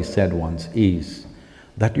already said once, is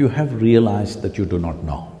that you have realized that you do not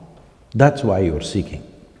know. That's why you're seeking.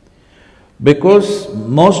 Because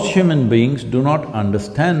most human beings do not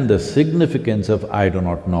understand the significance of I do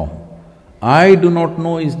not know. I do not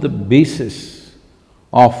know is the basis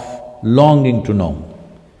of longing to know.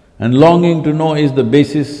 And longing to know is the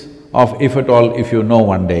basis of, if at all, if you know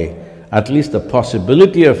one day, at least the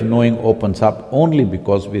possibility of knowing opens up only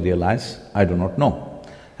because we realize, I do not know.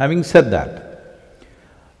 Having said that,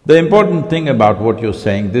 the important thing about what you're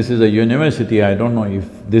saying, this is a university, I don't know if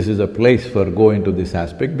this is a place for go into this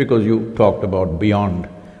aspect because you talked about beyond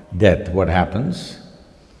death, what happens,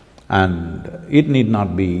 and it need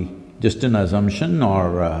not be just an assumption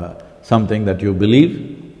or something that you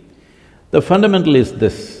believe. The fundamental is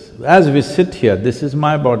this, as we sit here, this is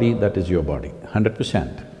my body, that is your body,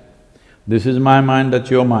 100%. This is my mind, that's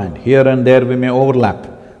your mind. Here and there we may overlap,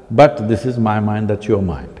 but this is my mind, that's your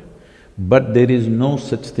mind. But there is no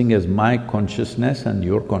such thing as my consciousness and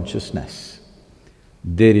your consciousness.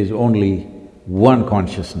 There is only one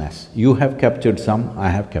consciousness. You have captured some, I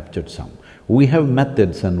have captured some. We have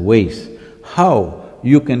methods and ways how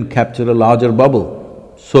you can capture a larger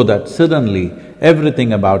bubble so that suddenly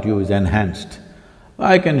everything about you is enhanced.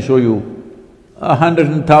 I can show you hundreds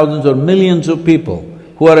and thousands or millions of people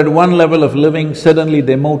who are at one level of living, suddenly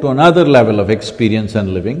they move to another level of experience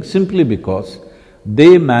and living simply because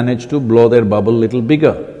they manage to blow their bubble little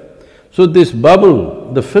bigger. So this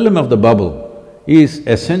bubble, the film of the bubble, is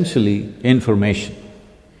essentially information.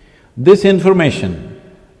 This information,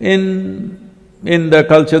 in the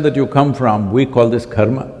culture that you come from, we call this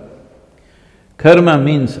karma. Karma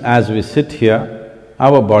means as we sit here,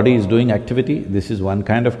 our body is doing activity, this is one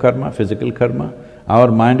kind of karma, physical karma. Our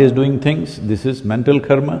mind is doing things, this is mental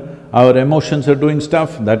karma. Our emotions are doing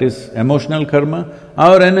stuff, that is emotional karma.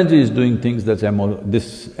 Our energy is doing things, that's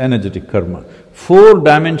this energetic karma. 4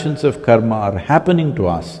 dimensions of karma are happening to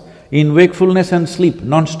us in wakefulness and sleep,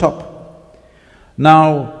 non-stop.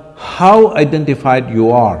 Now, how identified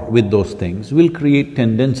you are with those things will create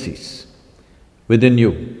tendencies within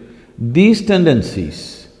you. These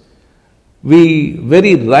tendencies, we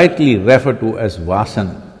very rightly refer to as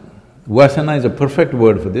vasana. Vasana is a perfect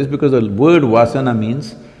word for this because the word vasana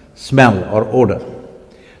means smell or odor.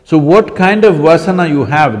 So what kind of vasana you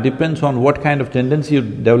have depends on what kind of tendency you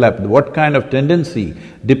develop. What kind of tendency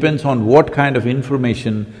depends on what kind of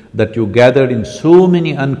information that you gathered in so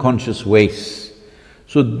many unconscious ways.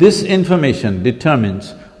 So this information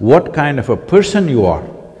determines what kind of a person you are,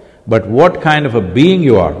 but what kind of a being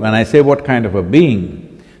you are. When I say what kind of a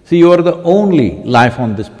being, see, you are the only life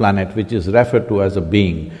on this planet which is referred to as a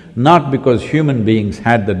being, not because human beings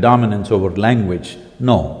had the dominance over language,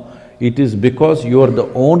 no. It is because you are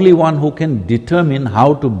the only one who can determine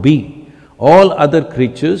how to be. All other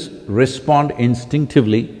creatures respond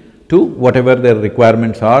instinctively to whatever their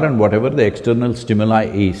requirements are and whatever the external stimuli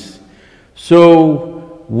is.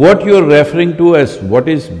 So, what you're referring to as what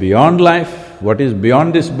is beyond life, what is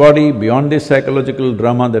beyond this body, beyond this psychological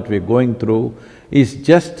drama that we're going through, is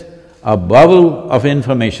just a bubble of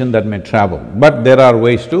information that may travel. But there are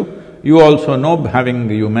ways to… You also know,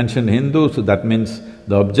 you mentioned Hindus, so that means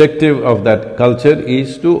the objective of that culture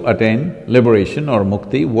is to attain liberation or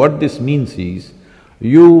mukti. What this means is,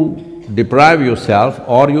 you deprive yourself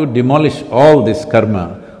or you demolish all this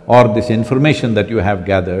karma or this information that you have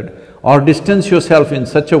gathered, or distance yourself in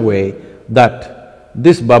such a way that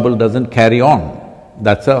this bubble doesn't carry on.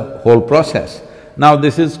 That's a whole process. Now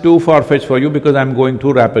this is too far-fetched for you because I'm going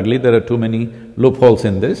too rapidly, there are too many loopholes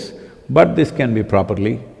in this, but this can be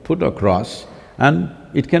properly put across and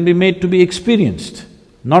it can be made to be experienced,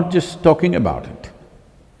 not just talking about it.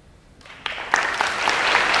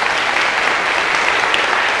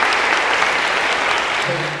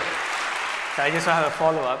 So I just have a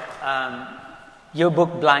follow-up. Your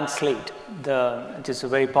book, Blank Slate, which is a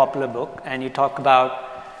very popular book, and you talk about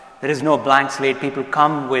there is no blank slate, people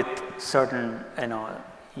come with certain,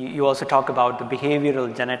 you also talk about the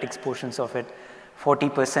behavioral genetics portions of it.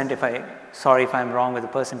 40% sorry if I'm wrong with the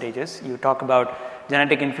percentages, you talk about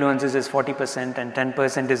genetic influences is 40% and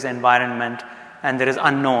 10% is environment, and there is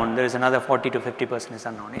unknown, there is another 40 to 50% is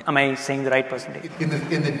unknown. Am I saying the right percentage? In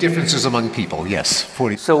the differences among people, yes,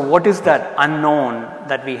 40. So what is that unknown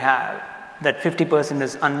that we have? That 50%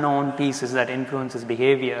 is unknown pieces that influences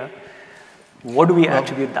behavior. What do we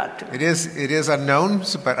attribute that to? It is unknown,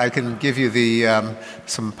 but I can give you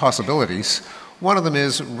some possibilities. One of them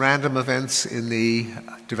is random events in the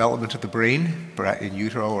development of the brain, in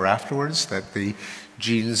utero or afterwards, that the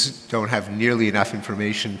genes don't have nearly enough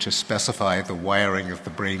information to specify the wiring of the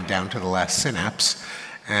brain down to the last synapse,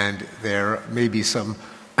 and there may be some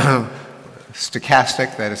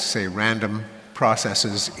stochastic, that is to say random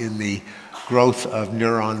processes in the growth of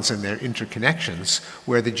neurons and their interconnections,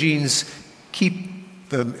 where the genes keep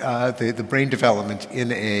the brain development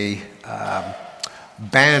in a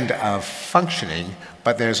band of functioning,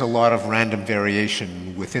 but there's a lot of random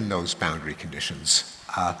variation within those boundary conditions.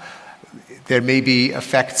 There may be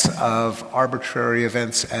effects of arbitrary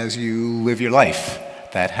events as you live your life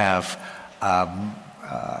that have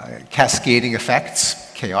cascading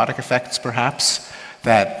effects, chaotic effects perhaps,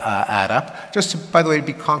 that add up. Just to, by the way, to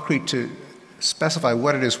be concrete, to specify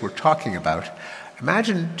what it is we're talking about,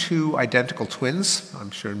 imagine two identical twins.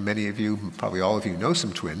 I'm sure many of you, probably all of you, know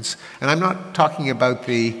some twins. And I'm not talking about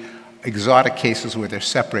the exotic cases where they're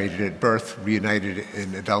separated at birth, reunited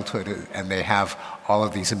in adulthood, and they have all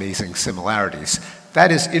of these amazing similarities.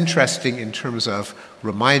 That is interesting in terms of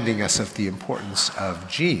reminding us of the importance of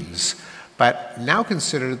genes. But now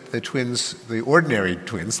consider the twins, the ordinary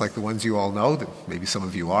twins, like the ones you all know, that maybe some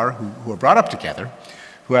of you are, who are brought up together,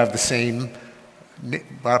 who have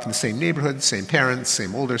brought up in the same neighborhood, same parents,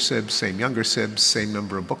 same older sibs, same younger sibs, same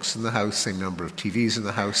number of books in the house, same number of TVs in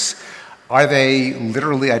the house. Are they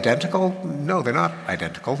literally identical? No, they're not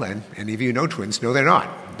identical, and any of you know twins know they're not.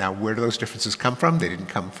 Now, where do those differences come from? They didn't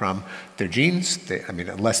come from their genes,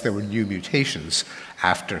 unless there were new mutations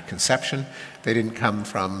after conception. They didn't come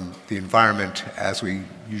from the environment as we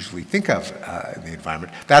usually think of the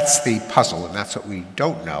environment. That's the puzzle, and that's what we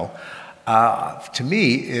don't know. To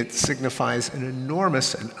me, it signifies an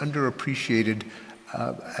enormous and underappreciated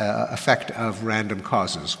effect of random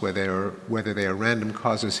causes, whether they are random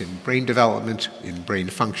causes in brain development, in brain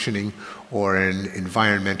functioning, or in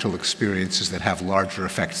environmental experiences that have larger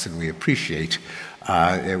effects than we appreciate.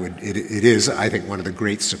 It is, I think, one of the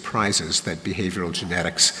great surprises that behavioral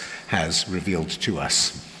genetics has revealed to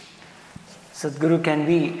us. Sadhguru, can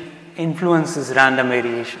we influence these random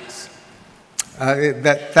variations?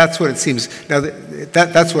 That's what it seems. Now,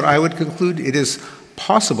 that's what I would conclude. It is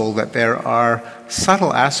possible that there are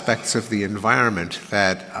subtle aspects of the environment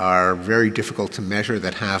that are very difficult to measure,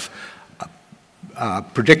 that have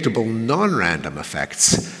predictable non-random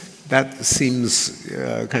effects. That seems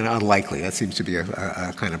kind of unlikely. That seems to be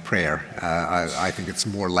a kind of prayer. I think it's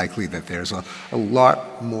more likely that there's a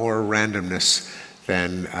lot more randomness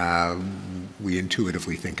than we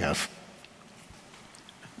intuitively think of.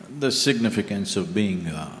 The significance of being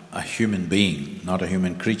a human being, not a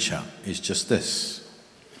human creature, is just this.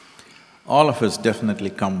 All of us definitely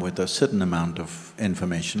come with a certain amount of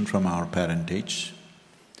information from our parentage.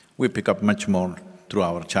 We pick up much more through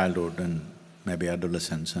our childhood and maybe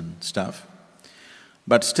adolescence and stuff.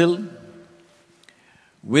 But still,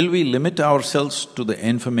 will we limit ourselves to the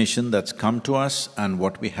information that's come to us and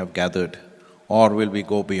what we have gathered, or will we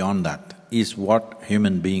go beyond that, is what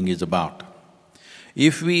human being is about.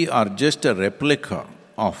 If we are just a replica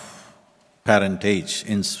of parentage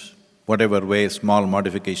in whatever way, small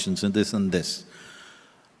modifications in this and this,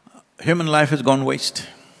 human life has gone waste.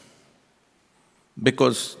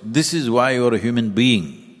 Because this is why you're a human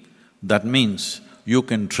being. That means you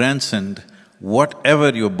can transcend whatever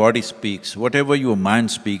your body speaks, whatever your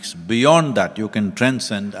mind speaks, beyond that you can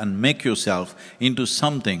transcend and make yourself into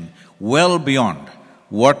something well beyond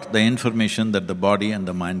what the information that the body and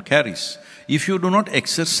the mind carries. If you do not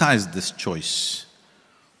exercise this choice,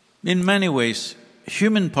 in many ways,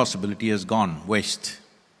 human possibility has gone waste,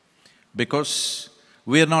 because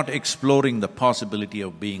we are not exploring the possibility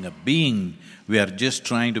of being a being, we are just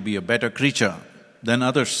trying to be a better creature than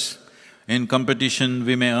others. In competition,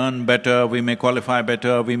 we may earn better, we may qualify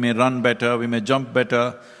better, we may run better, we may jump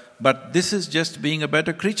better, but this is just being a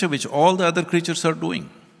better creature, which all the other creatures are doing.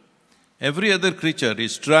 Every other creature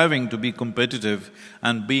is striving to be competitive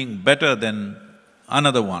and being better than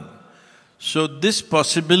another one. So this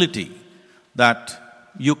possibility that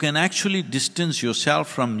you can actually distance yourself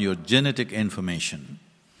from your genetic information,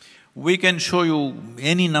 we can show you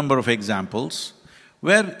any number of examples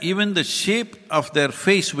where even the shape of their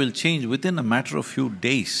face will change within a matter of few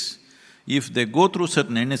days. If they go through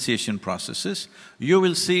certain initiation processes, you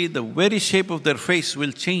will see the very shape of their face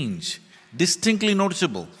will change, distinctly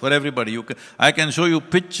noticeable for everybody. I can show you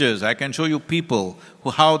pictures, I can show you people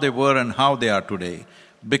how they were and how they are today.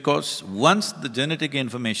 Because once the genetic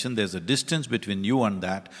information, there's a distance between you and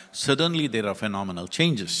that, suddenly there are phenomenal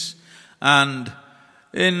changes. And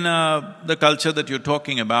in the culture that you're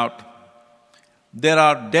talking about, there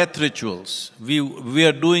are death rituals. We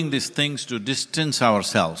are doing these things to distance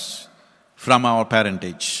ourselves from our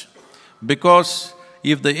parentage. Because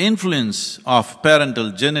if the influence of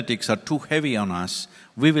parental genetics are too heavy on us,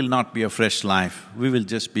 we will not be a fresh life, we will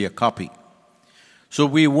just be a copy. So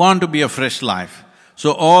we want to be a fresh life.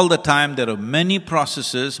 So all the time there are many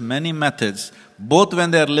processes, many methods, both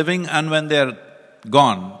when they're living and when they're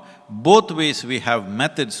gone. Both ways we have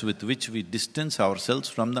methods with which we distance ourselves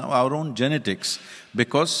from our own genetics,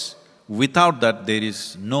 because without that there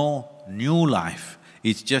is no new life,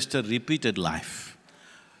 it's just a repeated life.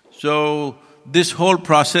 So this whole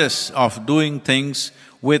process of doing things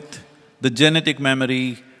with the genetic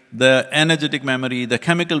memory, the energetic memory, the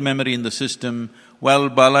chemical memory in the system, well,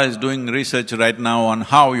 Bala is doing research right now on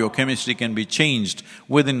how your chemistry can be changed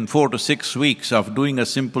within 4 to 6 weeks of doing a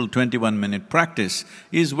simple 21-minute practice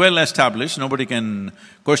is well established, nobody can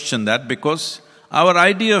question that, because our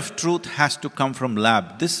idea of truth has to come from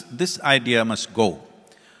lab. This idea must go.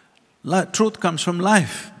 Truth comes from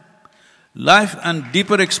life and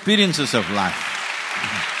deeper experiences of life.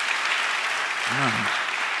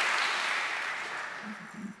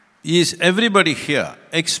 Is everybody here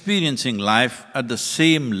experiencing life at the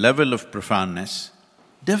same level of profoundness?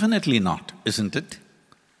 Definitely not, isn't it?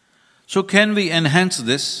 So can we enhance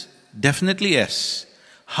this? Definitely yes.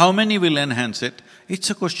 How many will enhance it?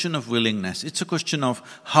 It's a question of willingness, it's a question of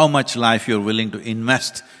how much life you're willing to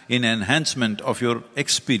invest in enhancement of your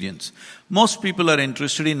experience. Most people are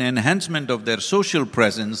interested in enhancement of their social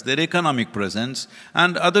presence, their economic presence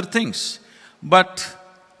and other things. But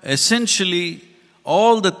essentially,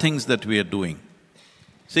 all the things that we are doing,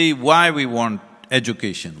 see why we want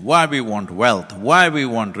education, why we want wealth, why we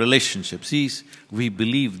want relationships is we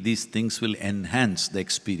believe these things will enhance the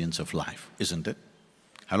experience of life, isn't it?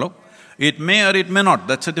 Hello? It may or it may not,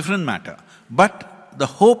 that's a different matter. But the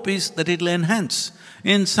hope is that it'll enhance.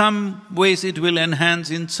 In some ways it will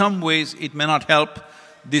enhance, in some ways it may not help.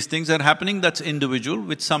 These things are happening, that's individual.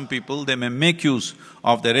 With some people, they may make use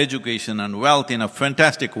of their education and wealth in a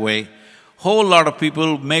fantastic way. Whole lot of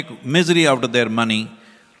people make misery out of their money.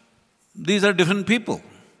 These are different people.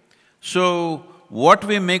 So, what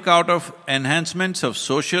we make out of enhancements of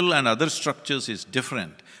social and other structures is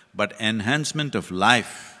different, but enhancement of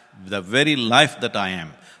life, the very life that I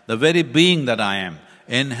am, the very being that I am,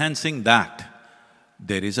 enhancing that,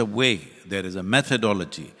 there is a way, there is a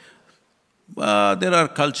methodology. There are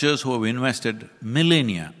cultures who have invested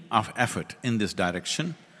millennia of effort in this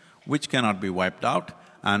direction, which cannot be wiped out.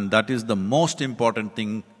 And that is the most important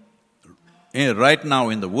thing right now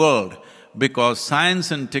in the world, because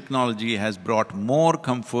science and technology has brought more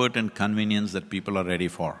comfort and convenience that people are ready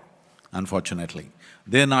for, unfortunately.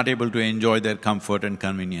 They're not able to enjoy their comfort and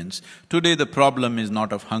convenience. Today the problem is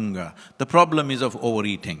not of hunger, the problem is of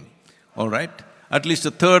overeating, all right? At least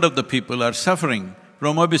a third of the people are suffering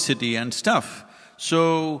from obesity and stuff.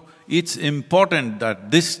 So, it's important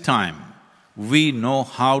that this time we know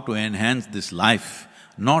how to enhance this life,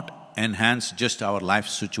 not enhance just our life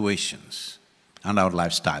situations and our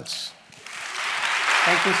lifestyles.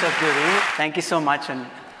 Thank you, Sadhguru. Thank you so much and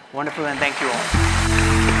wonderful, and thank you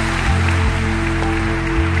all.